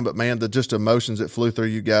on him. But man, the just emotions that flew through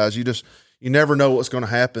you guys, you never know what's going to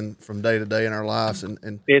happen from day to day in our lives, and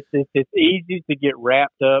it's easy to get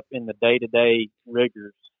wrapped up in the day to day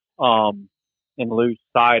rigors, and lose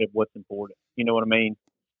sight of what's important. You know what I mean?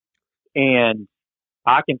 And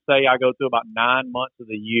I can say I go through about 9 months of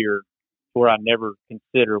the year where I never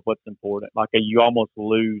consider what's important. Like you almost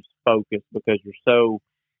lose focus because you're so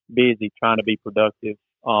busy trying to be productive.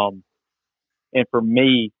 And for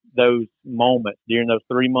me, those moments during those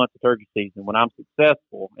 3 months of turkey season, when I'm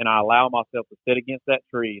successful and I allow myself to sit against that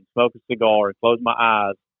tree and smoke a cigar and close my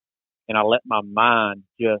eyes, and I let my mind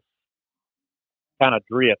just kind of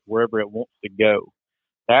drift wherever it wants to go,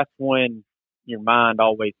 that's when your mind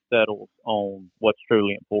always settles on what's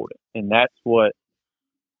truly important. And that's what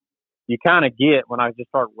you kind of get when I just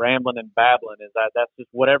start rambling and babbling, is that's just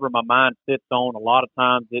whatever my mind sits on. A lot of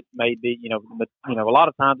times it may be, a lot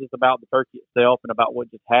of times it's about the turkey itself and about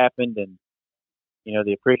what just happened, and,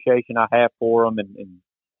 the appreciation I have for them,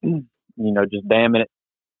 and just damning it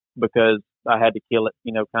because I had to kill it,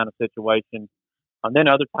 kind of situation. And then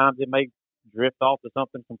other times it may drift off to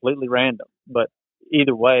something completely random. But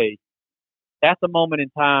either way, that's a moment in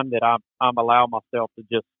time that I'm allowing myself to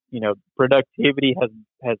just, productivity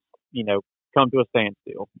has come to a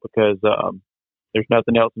standstill, because there's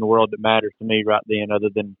nothing else in the world that matters to me right then other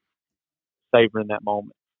than savoring that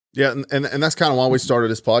moment. Yeah, and that's kind of why we started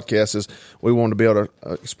this podcast, is we wanted to be able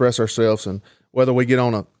to express ourselves, and whether we get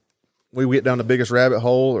down the biggest rabbit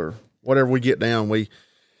hole or whatever we get down, we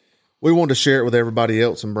wanted to share it with everybody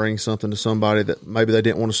else and bring something to somebody that maybe they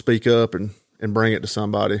didn't want to speak up and bring it to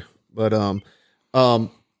somebody. But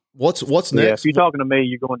what's next? Yeah, if you're talking to me,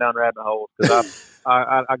 you're going down rabbit holes, because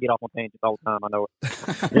I get off on tangents all the time. I know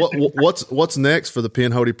it. What's next for the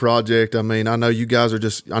Pinhoti project? I mean, I know you guys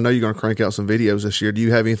I know you're going to crank out some videos this year. Do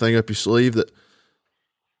you have anything up your sleeve that?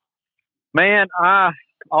 Man, I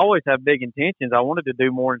always have big intentions. I wanted to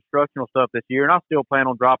do more instructional stuff this year, and I still plan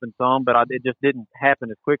on dropping some, but it just didn't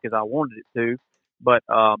happen as quick as I wanted it to. But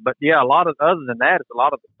yeah, other than that, it's a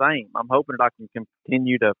lot of the same. I'm hoping that I can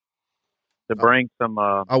continue to bring some.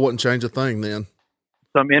 I wouldn't change a thing then.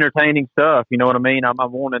 Some entertaining stuff, you know what I mean? I'm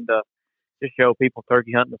wanting to just show people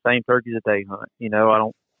turkey hunting the same turkeys that they hunt. I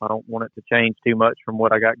don't want it to change too much from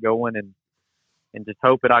what I got going, and just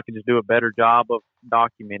hope that I can just do a better job of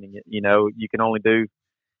documenting it. You can only do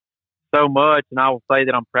so much, and I will say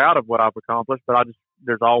that I'm proud of what I've accomplished, but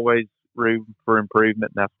there's always room for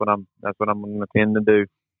improvement, and that's what I'm going to tend to do.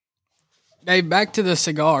 Dave, back to the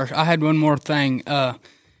cigar. I had one more thing.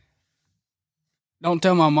 Don't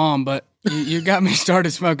tell my mom, but You got me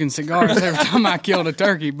started smoking cigars every time I killed a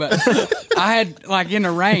turkey, but I had, like, in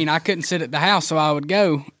the rain, I couldn't sit at the house, so I would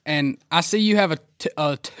go, and I see you have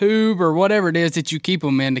a tube or whatever it is that you keep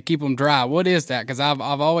them in to keep them dry. What is that? Because I've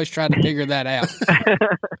always tried to figure that out.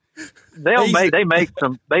 They make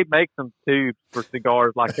some tubes for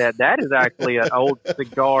cigars like that. That is actually an old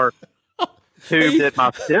cigar tube that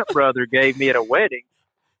my stepbrother gave me at a wedding.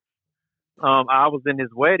 I was in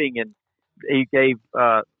his wedding, and he gave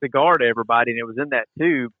cigar to everybody, and it was in that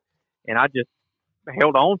tube, and I just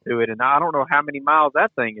held on to it, and I don't know how many miles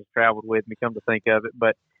that thing has traveled with me, come to think of it,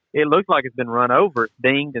 but it looks like it's been run over. It's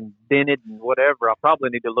dinged and dented and whatever. I probably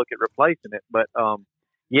need to look at replacing it, but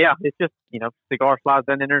yeah, it's just, cigar slides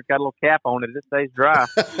down in there, it's got a little cap on it, it stays dry.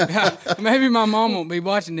 Maybe my mom won't be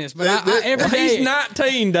watching this, but every day. He's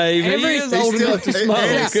 19, Dave. He is old enough to smoke.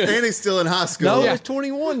 And he's still in high school. No, he's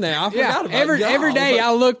 21 now. I forgot about every day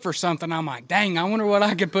I look for something. I'm like, dang, I wonder what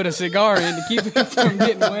I could put a cigar in to keep it from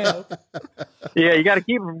getting wet. Yeah, you got to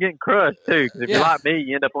keep it from getting crushed, too, because if you're like me,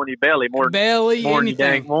 you end up on your belly more than you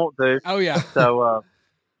dang want to. Oh, yeah. So,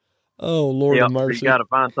 oh, Lord have mercy. You got to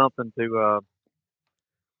find something to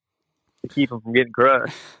keep them from getting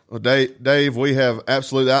crushed. Well, Dave, we have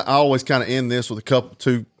absolutely. I always kind of end this with a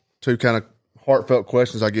two kind of heartfelt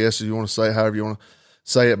questions, I guess, if you want to say however you want to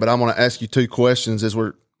say it. But I'm going to ask you two questions as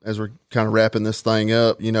we're kind of wrapping this thing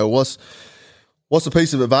up. What's a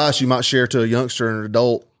piece of advice you might share to a youngster and an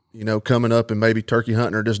adult, coming up and maybe turkey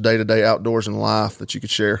hunting or just day-to-day outdoors in life that you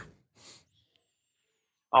could share?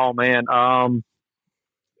 Oh man,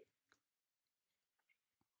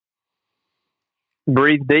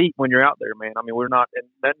 breathe deep when you're out there, man. I mean, we're not,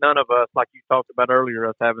 none of us, like you talked about earlier,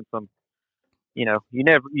 us having some,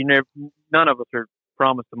 none of us are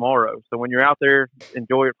promised tomorrow. So when you're out there,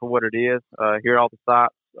 enjoy it for what it is. Hear all the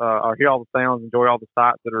sights, or hear all the sounds, enjoy all the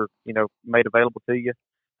sights that are, made available to you.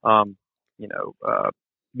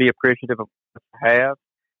 Be appreciative of what you have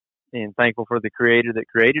and thankful for the creator that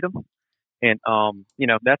created them. And,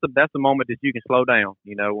 that's a moment that you can slow down.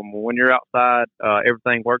 When you're outside,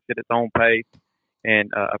 everything works at its own pace.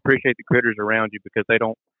 And appreciate the critters around you, because they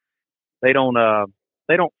don't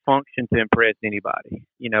function to impress anybody,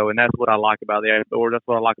 and that's what I like about the outdoors. That's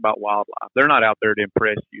what I like about wildlife. They're not out there to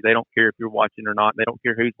impress you. They don't care if you're watching or not. They don't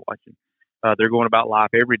care who's watching. They're going about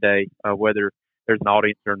life every day, whether there's an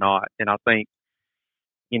audience or not. And I think,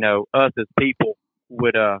 us as people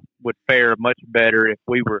would fare much better if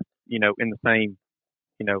we were, in the same,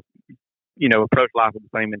 approach life with the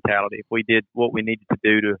same mentality. If we did what we needed to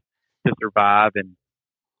do to survive and,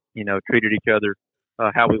 treated each other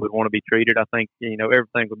how we would want to be treated, I think,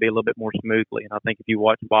 everything would be a little bit more smoothly. And I think if you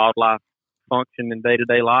watch wildlife function in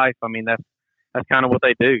day-to-day life, I mean, that's kind of what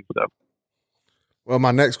they do. So, well,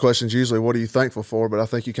 my next question is usually, what are you thankful for? But I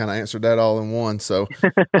think you kind of answered that all in one. So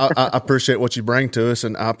I appreciate what you bring to us,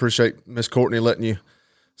 and I appreciate Miss Courtney letting you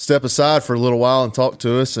step aside for a little while and talk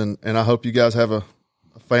to us. And I hope you guys have a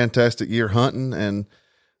fantastic year hunting. And,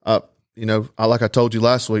 like I told you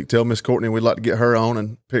last week, tell Miss Courtney we'd like to get her on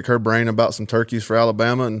and pick her brain about some turkeys for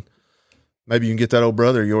Alabama, and maybe you can get that old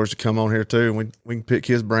brother of yours to come on here too, and we can pick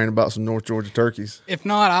his brain about some North Georgia turkeys. If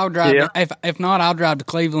not, I'll drive. Yeah. If not, I'll drive to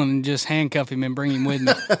Cleveland and just handcuff him and bring him with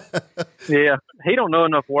me. Yeah, he don't know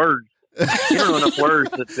enough words. He don't know enough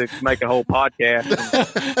words to make a whole podcast.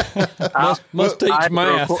 Must teach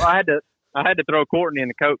math. I had to throw Courtney in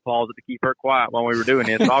the coat closet to keep her quiet while we were doing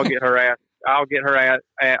this. So I'll get her out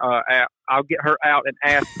and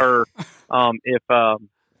ask her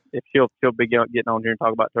if she'll be getting on here and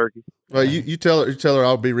talk about turkeys. Well, you tell her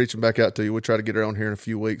I'll be reaching back out to you. We'll try to get her on here in a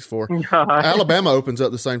few weeks for Alabama opens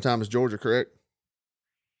up the same time as Georgia, correct?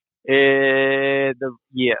 Yes.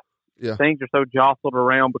 Yeah. Things are so jostled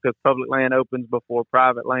around because public land opens before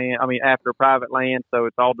private land. I mean, after private land, so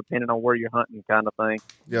it's all dependent on where you're hunting, kind of thing.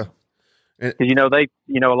 Yeah. Because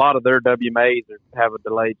a lot of their WMAs have a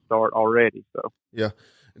delayed start already. So yeah,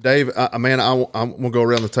 Dave, I'm gonna go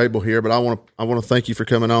around the table here, but I want to thank you for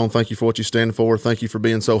coming on. Thank you for what you stand for. Thank you for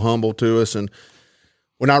being so humble to us. And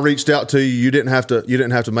when I reached out to you, you didn't have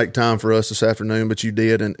to make time for us this afternoon, but you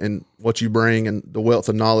did, and what you bring and the wealth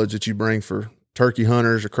of knowledge that you bring for turkey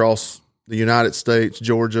hunters across the United States,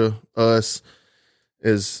 Georgia, us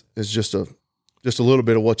is just a little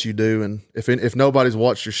bit of what you do. And if nobody's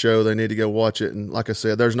watched your show, they need to go watch it. And like I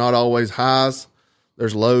said, there's not always highs,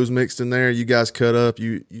 there's lows mixed in there. You guys cut up,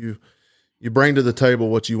 you bring to the table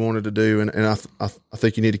what you wanted to do. And I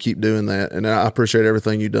think you need to keep doing that. And I appreciate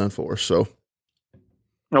everything you've done for us. So.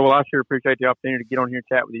 Oh, well, I sure appreciate the opportunity to get on here and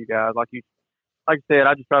chat with you guys. Like I said,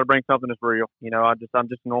 I just try to bring something that's real. I'm just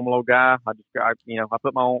a normal old guy. I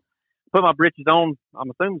put my put my britches on.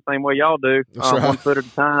 I'm assuming the same way y'all do, right. 1 foot at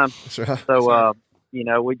a time. That's right. So,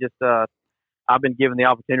 we just, I've been given the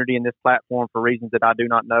opportunity in this platform for reasons that I do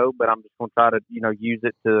not know, but I'm just going to try to, use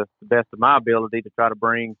it to the best of my ability to try to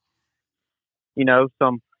bring,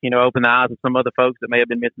 some, open the eyes of some other folks that may have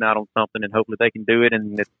been missing out on something, and hopefully they can do it.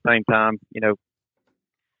 And at the same time,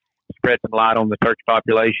 spread some light on the turkey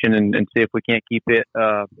population and see if we can't keep it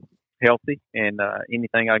healthy. And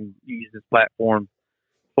anything I can use this platform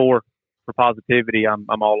for positivity, I'm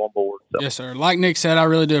all on board. So. Yes, sir. Like Nick said, I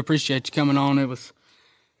really do appreciate you coming on. It was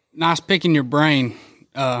nice picking your brain.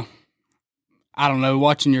 I don't know,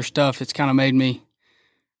 watching your stuff, it's kind of made me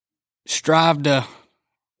strive to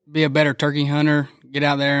be a better turkey hunter, get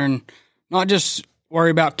out there and not just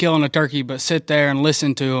worry about killing a turkey, but sit there and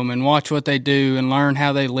listen to them and watch what they do and learn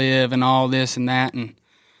how they live and all this and that. And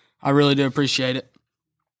I really do appreciate it.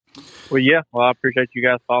 Well, yeah. Well, I appreciate you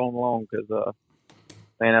guys following along because,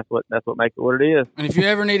 man, that's what makes it what it is. And if you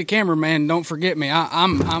ever need a cameraman, don't forget me.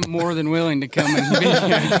 I'm more than willing to come and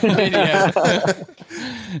video.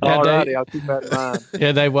 All righty, I'll keep that in mind.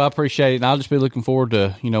 Yeah, Dave. Well, I appreciate it, and I'll just be looking forward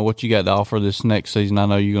to what you got to offer this next season. I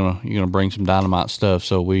know you're gonna bring some dynamite stuff,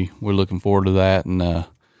 so we're looking forward to that, and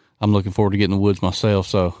I'm looking forward to getting in the woods myself.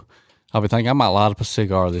 So I'll be thinking I might light up a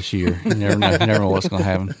cigar this year. You never know what's gonna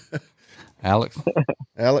happen. Alex.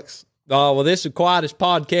 Oh, well, this is the quietest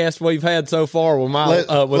podcast we've had so far with my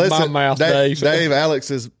my mouth, Dave. Dave,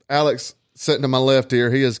 Alex sitting to my left here.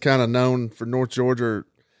 He is kind of known for North Georgia,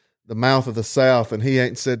 the mouth of the South, and he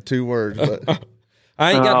ain't said 2 words. But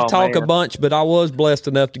I ain't got to talk a bunch, but I was blessed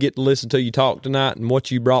enough to get to listen to you talk tonight and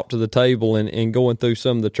what you brought to the table and going through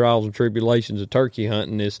some of the trials and tribulations of turkey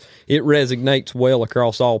hunting. It resonates well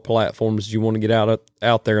across all platforms. You want to get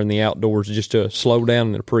out there in the outdoors just to slow down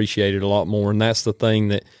and appreciate it a lot more, and that's the thing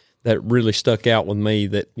that really stuck out with me.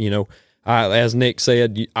 That as Nick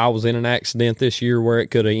said, I was in an accident this year where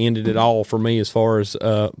it could have ended it all for me as far as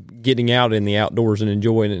getting out in the outdoors and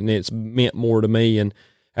enjoying it, and it's meant more to me. And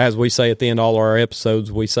as we say at the end of all our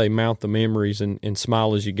episodes, we say mount the memories and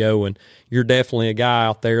smile as you go. And you're definitely a guy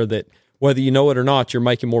out there that, whether you know it or not, you're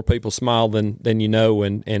making more people smile than you know,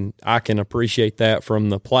 and I can appreciate that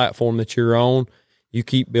from the platform that you're on. You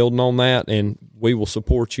keep building on that, and we will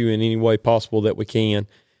support you in any way possible that we can.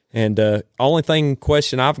 And only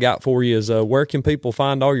question I've got for you is where can people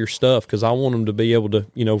find all your stuff? Because I want them to be able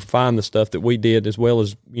to, find the stuff that we did, as well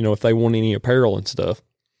as, if they want any apparel and stuff.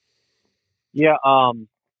 Yeah.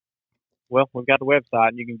 Well, we've got the website,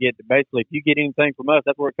 and you can get, basically, if you get anything from us,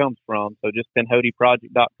 that's where it comes from. So just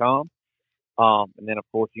PinhodeProject.com. And then, of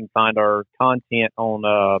course, you can find our content on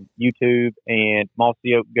YouTube and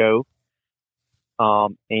Mossy Oak Go.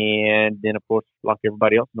 And then, of course, like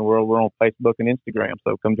everybody else in the world, we're on Facebook and Instagram.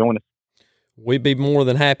 So come join us. We'd be more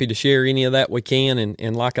than happy to share any of that we can.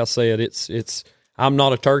 And like I said, it's I'm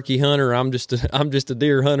not a turkey hunter. I'm just a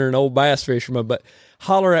deer hunter and old bass fisherman. But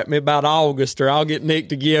holler at me about August, or I'll get Nick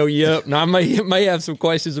to gill you up. And I may have some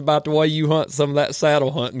questions about the way you hunt some of that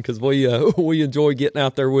saddle hunting, because we enjoy getting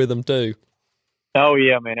out there with them too. Oh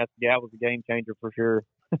yeah, man, that was a game changer for sure.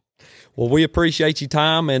 Well, we appreciate your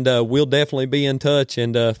time, and we'll definitely be in touch.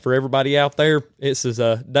 And for everybody out there, this is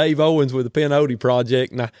Dave Owens with the Pinhode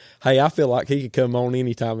Project. And I feel like he could come on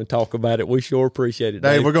anytime and talk about it. We sure appreciate it,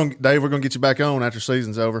 Dave. We're gonna get you back on after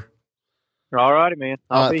season's over. All righty, man.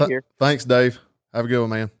 I'll be here. Thanks, Dave. Have a good one,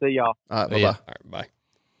 man. See y'all. All right, bye-bye. All right, bye.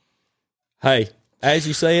 Hey, as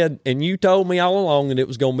you said, and you told me all along that it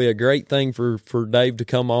was going to be a great thing for Dave to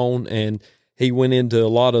come on, and he went into a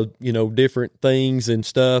lot of, different things and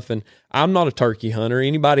stuff. And I'm not a turkey hunter.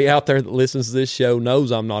 Anybody out there that listens to this show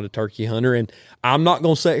knows I'm not a turkey hunter. And I'm not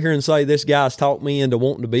going to sit here and say this guy's talked me into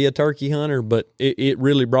wanting to be a turkey hunter, but it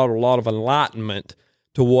really brought a lot of enlightenment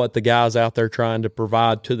to what the guys out there trying to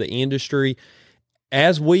provide to the industry.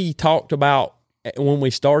 As we talked about when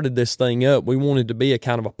we started this thing up, we wanted to be a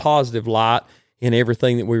kind of a positive light in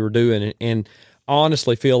everything that we were doing. And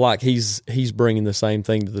honestly feel like he's bringing the same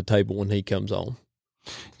thing to the table when he comes on.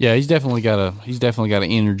 Yeah, he's definitely got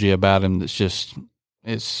an energy about him that's just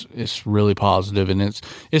it's really positive, and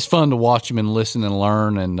it's fun to watch him and listen and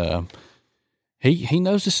learn. And he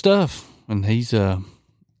knows his stuff, and he's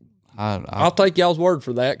I'll take y'all's word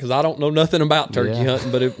for that, because I don't know nothing about turkey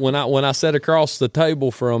hunting. But when I sat across the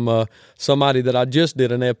table from somebody that I just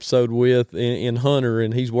did an episode with in Hunter,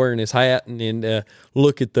 and he's wearing his hat, and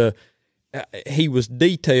look at he was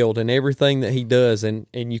detailed in everything that he does, and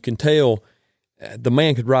you can tell the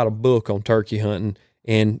man could write a book on turkey hunting,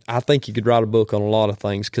 and I think he could write a book on a lot of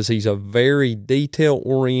things, because he's a very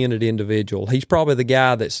detail-oriented individual. He's probably the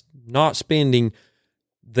guy that's not spending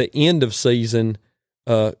the end of season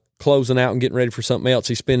closing out and getting ready for something else.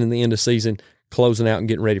 He's spending the end of season closing out and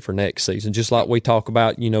getting ready for next season. Just like we talk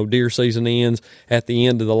about, deer season ends at the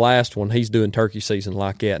end of the last one, he's doing turkey season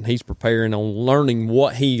like that, and he's preparing on learning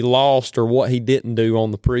what he lost or what he didn't do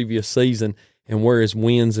on the previous season and where his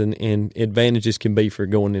wins and advantages can be for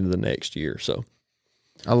going into the next year. So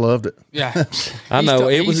I loved it. Yeah. I know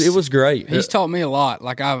it was great. He's taught me a lot.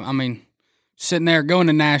 Like I mean, sitting there going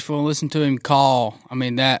to Nashville and listening to him call, I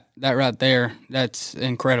mean, that right there, that's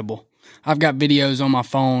incredible. I've got videos on my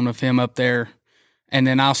phone of him up there, and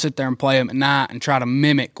then I'll sit there and play him at night and try to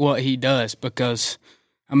mimic what he does because,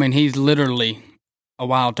 I mean, he's literally a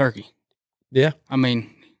wild turkey. Yeah. I mean,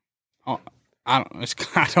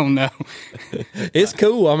 I don't know. It's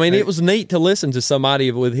cool. I mean, it was neat to listen to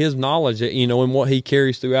somebody with his knowledge, and what he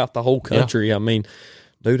carries throughout the whole country. Yeah. I mean,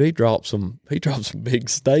 dude, he dropped some big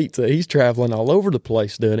states. He's traveling all over the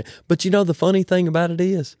place doing it. But the funny thing about it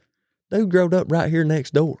is, dude growed up right here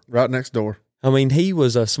next door. Right next door. I mean, he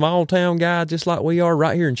was a small town guy just like we are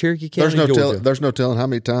right here in Cherokee County, Georgia. There's no telling how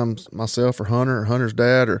many times myself or Hunter's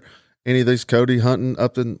dad or any of these Cody hunting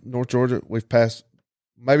up in North Georgia, we've passed.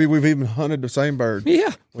 Maybe we've even hunted the same bird.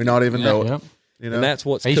 Yeah. We not even know it. And that's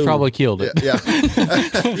what's He's cool. probably killed it. Yeah.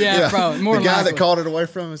 Yeah, probably. More the guy likely. that caught it away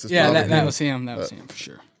from us is Yeah, probably that was him. That was him for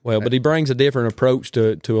sure. Well, but he brings a different approach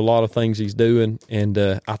to a lot of things he's doing, and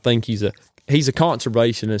I think he's a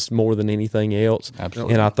conservationist more than anything else.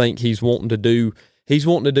 Absolutely. And I think he's wanting to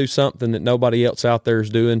do something that nobody else out there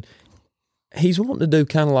is doing. He's wanting to do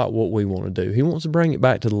kind of like what we want to do. He wants to bring it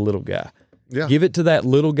back to the little guy. Yeah. Give it to that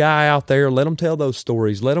little guy out there. Let him tell those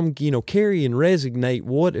stories. Let him, carry and resonate.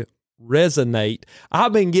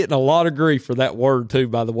 I've been getting a lot of grief for that word too,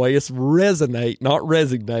 by the way. It's resonate, not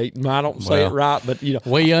resignate. I don't say it right, but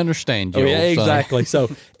we understand you. Yeah, exactly.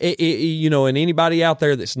 So, and anybody out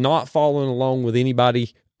there that's not following along with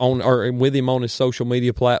anybody with him on his social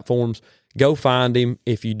media platforms, go find him.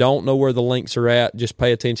 If you don't know where the links are at, just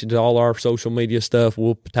pay attention to all our social media stuff.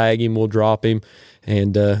 We'll tag him, we'll drop him,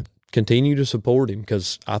 and continue to support him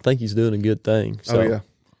because I think he's doing a good thing. So,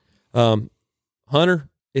 Hunter,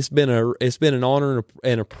 it's been an honor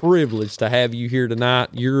and a privilege to have you here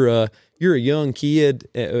tonight. You're a young kid,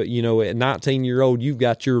 at 19-year-old, you've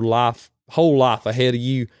got your whole life ahead of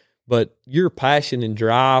you, but your passion and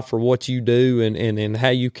drive for what you do and how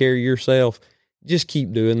you carry yourself, just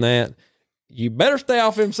keep doing that. You better stay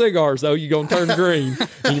off them cigars, though. You're going to turn green.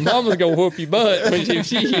 And your mama's going to whoop your butt when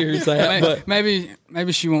she hears that. But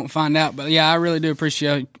Maybe she won't find out. But, yeah, I really do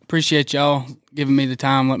appreciate y'all giving me the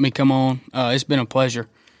time, letting me come on. It's been a pleasure.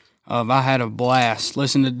 I had a blast.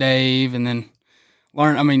 Listen to Dave and then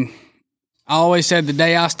learn. I mean, I always said the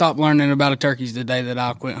day I stopped learning about a turkey is the day that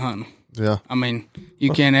I'll quit hunting. Yeah. I mean,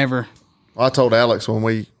 you can't ever. Well, I told Alex when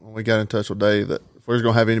we got in touch with Dave that if we was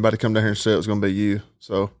going to have anybody come down here and say it was going to be you.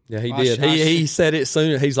 So yeah, he did. He said it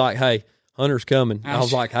soon. He's like, "Hey, Hunter's coming." I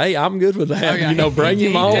was like, "Hey, I'm good with that. Bring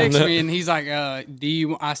him on." He texted me and he's like, "Do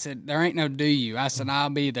you?" I said, "There ain't no do you." I said, "I'll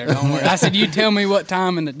be there. Don't worry." I said, "You tell me what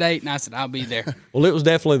time and the date," and I said, "I'll be there." Well, it was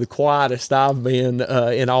definitely the quietest I've been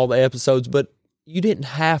in all the episodes, but you didn't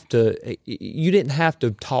have to. You didn't have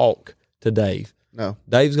to talk to Dave. No,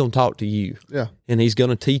 Dave's going to talk to you. Yeah, and he's going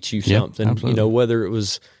to teach you something. Absolutely.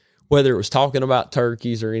 Whether it was talking about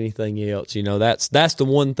turkeys or anything else, that's the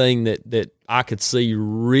one thing that I could see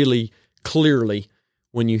really clearly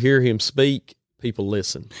when you hear him speak. People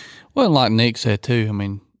listen. Well, like Nick said too, I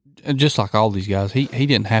mean, just like all these guys, he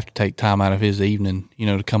didn't have to take time out of his evening,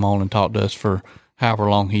 to come on and talk to us for however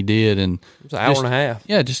long he did, and it was an hour and a half.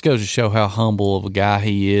 Yeah, it just goes to show how humble of a guy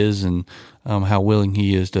he is, and how willing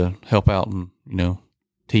he is to help out and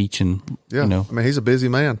teach and I mean, he's a busy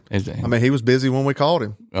man. I mean, he was busy when we called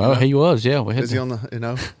him. Oh, he was. Yeah, we had busy on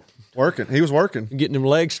the working. He was working, getting him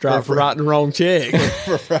leg striped for writing the wrong check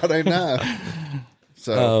for Friday night.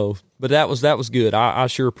 So, but that was good. I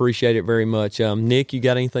sure appreciate it very much. Nick, you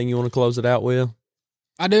got anything you want to close it out with?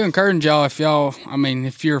 I do encourage y'all,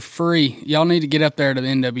 if you're free, y'all need to get up there to the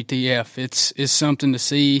NWTF. It's something to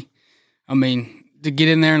see. I mean, to get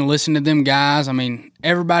in there and listen to them guys. I mean,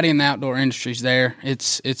 everybody in the outdoor industry's there.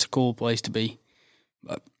 It's a cool place to be.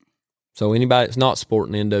 But so anybody that's not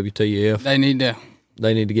supporting NWTF, they need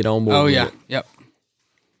to get on board. Oh yeah, it. Yep.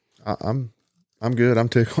 I'm good. I'm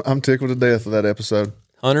tickled to death with that episode.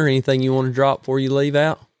 Hunter, anything you want to drop before you leave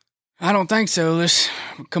out? I don't think so. Let's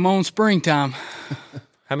come on springtime.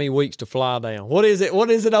 How many weeks to fly down? What is it?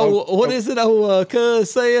 What is it? Old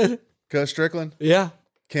Cuz said. Cuz Strickland. Yeah.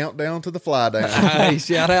 Countdown to the fly down. Hey,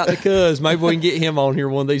 shout out to Cuz. Maybe we can get him on here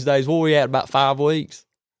one of these days. Where we at? About 5 weeks?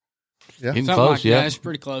 Yeah. Getting something close, like yeah. that. It's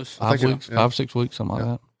pretty close. 5 weeks, 5, 6 weeks, something like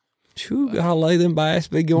that. Golly, them bass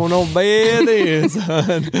be going on bad then,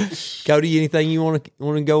 son. Cody, anything you want to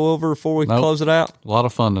go over before we close it out? A lot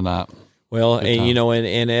of fun tonight. Well,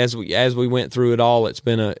 and as we went through it all, it's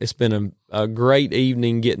been a great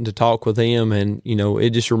evening getting to talk with him, and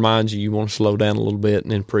it just reminds you want to slow down a little bit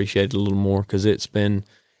and appreciate it a little more, because it's been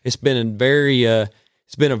a very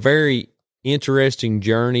interesting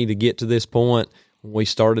journey to get to this point. When we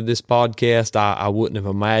started this podcast, I wouldn't have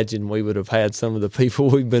imagined we would have had some of the people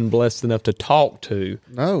we've been blessed enough to talk to.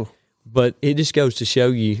 No, but it just goes to show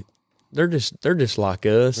you. They're just like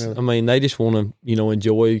us. Yeah. I mean, they just want to,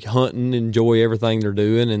 enjoy hunting, enjoy everything they're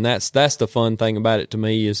doing. And that's the fun thing about it to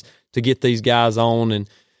me, is to get these guys on. And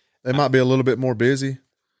they might be a little bit more busy.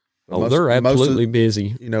 They're absolutely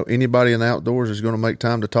busy. Anybody in the outdoors is going to make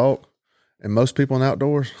time to talk. And most people in the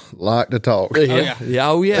outdoors like to talk. Yeah.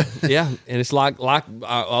 And it's like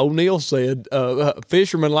O'Neill said,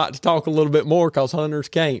 fishermen like to talk a little bit more because hunters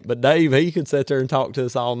can't. But Dave, he could sit there and talk to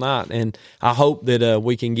us all night. And I hope that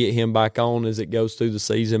we can get him back on as it goes through the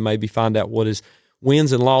season, maybe find out what his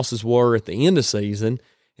wins and losses were at the end of season,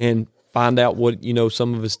 and find out what,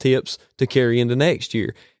 some of his tips to carry into next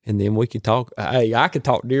year. And then we could talk. Hey, I could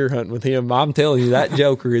talk deer hunting with him. I'm telling you, that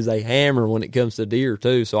joker is a hammer when it comes to deer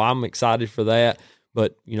too. So I'm excited for that.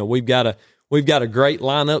 But we've got a great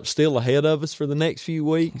lineup still ahead of us for the next few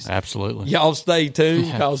weeks. Absolutely, y'all stay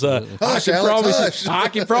tuned, because I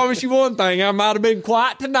can promise you one thing: I might have been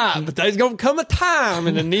quiet tonight, but there's gonna come a time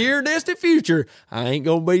in the near distant future I ain't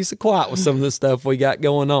gonna be so quiet with some of the stuff we got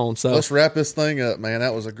going on. So let's wrap this thing up, man.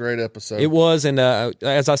 That was a great episode. It was, and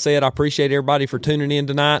as I said, I appreciate everybody for tuning in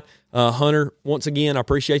tonight. Hunter, once again, I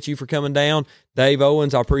appreciate you for coming down. Dave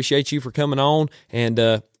Owens, I appreciate you for coming on.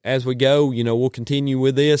 And as we go, we'll continue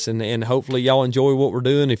with this, and hopefully y'all enjoy what we're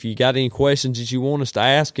doing. If you got any questions that you want us to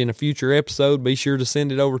ask in a future episode, be sure to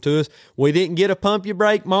send it over to us. We didn't get a pump your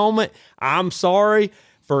brake moment. I'm sorry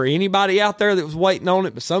for anybody out there that was waiting on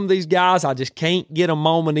it, but some of these guys, I just can't get a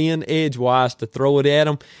moment in edgewise to throw it at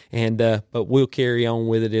them. And but we'll carry on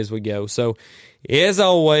with it as we go. So as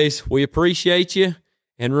always, we appreciate you.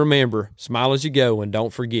 And remember, smile as you go, and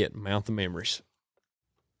don't forget, mount the memories.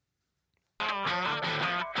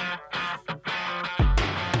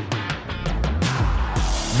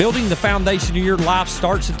 Building the foundation of your life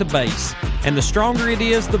starts at the base, and the stronger it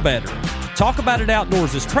is, the better. Talk About It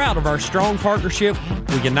Outdoors is proud of our strong partnership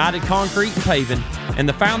with United Concrete and Paving and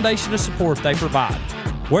the foundation of support they provide.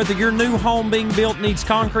 Whether your new home being built needs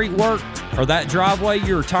concrete work, or that driveway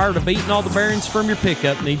you're tired of beating all the bearings from your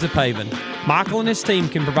pickup needs a paving, Michael and his team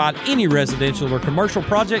can provide any residential or commercial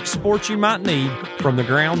project support you might need from the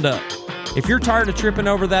ground up. If you're tired of tripping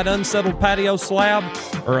over that unsettled patio slab,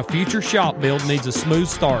 or a future shop build needs a smooth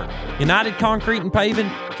start, United Concrete and Paving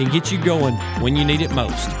can get you going when you need it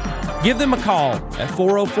most. Give them a call at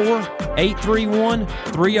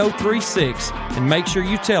 404-831-3036 and make sure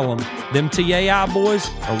you tell them TAI boys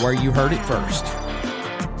are where you heard it first.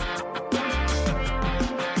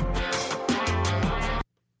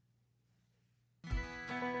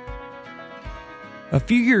 A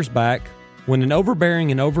few years back, when an overbearing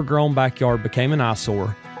and overgrown backyard became an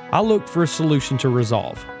eyesore, I looked for a solution to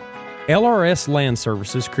resolve. LRS Land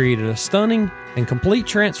Services created a stunning and complete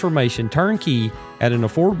transformation turnkey at an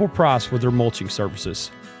affordable price with their mulching services.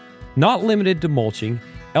 Not limited to mulching,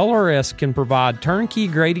 LRS can provide turnkey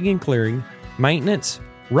grading and clearing, maintenance,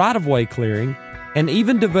 right-of-way clearing, and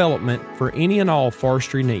even development for any and all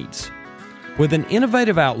forestry needs. With an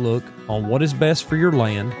innovative outlook on what is best for your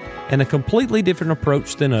land and a completely different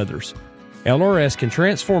approach than others, LRS can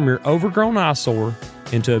transform your overgrown eyesore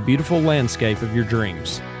into a beautiful landscape of your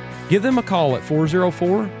dreams. Give them a call at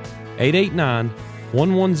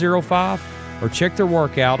 404-889-1105 or check their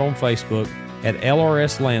work out on Facebook at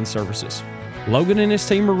LRS Land Services. Logan and his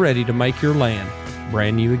team are ready to make your land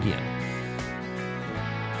brand new again.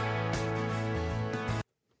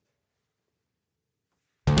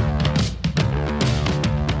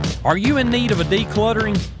 Are you in need of a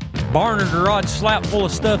decluttering barn or garage slap full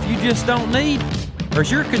of stuff you just don't need? Or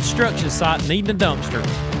is your construction site needing a dumpster?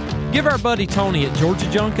 Give our buddy Tony at Georgia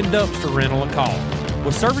Junk and Dumpster Rental a call.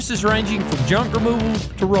 With services ranging from junk removal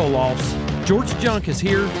to roll-offs, Georgia Junk is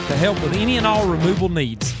here to help with any and all removal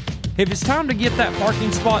needs. If it's time to get that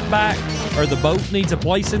parking spot back or the boat needs a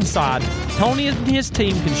place inside, Tony and his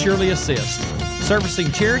team can surely assist. Servicing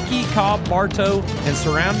Cherokee, Cobb, Bartow, and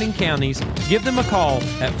surrounding counties, give them a call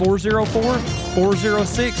at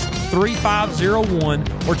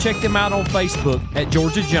 404-406-3501 or check them out on Facebook at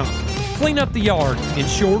Georgia Junk. Clean up the yard in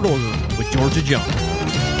short order with Georgia Junk.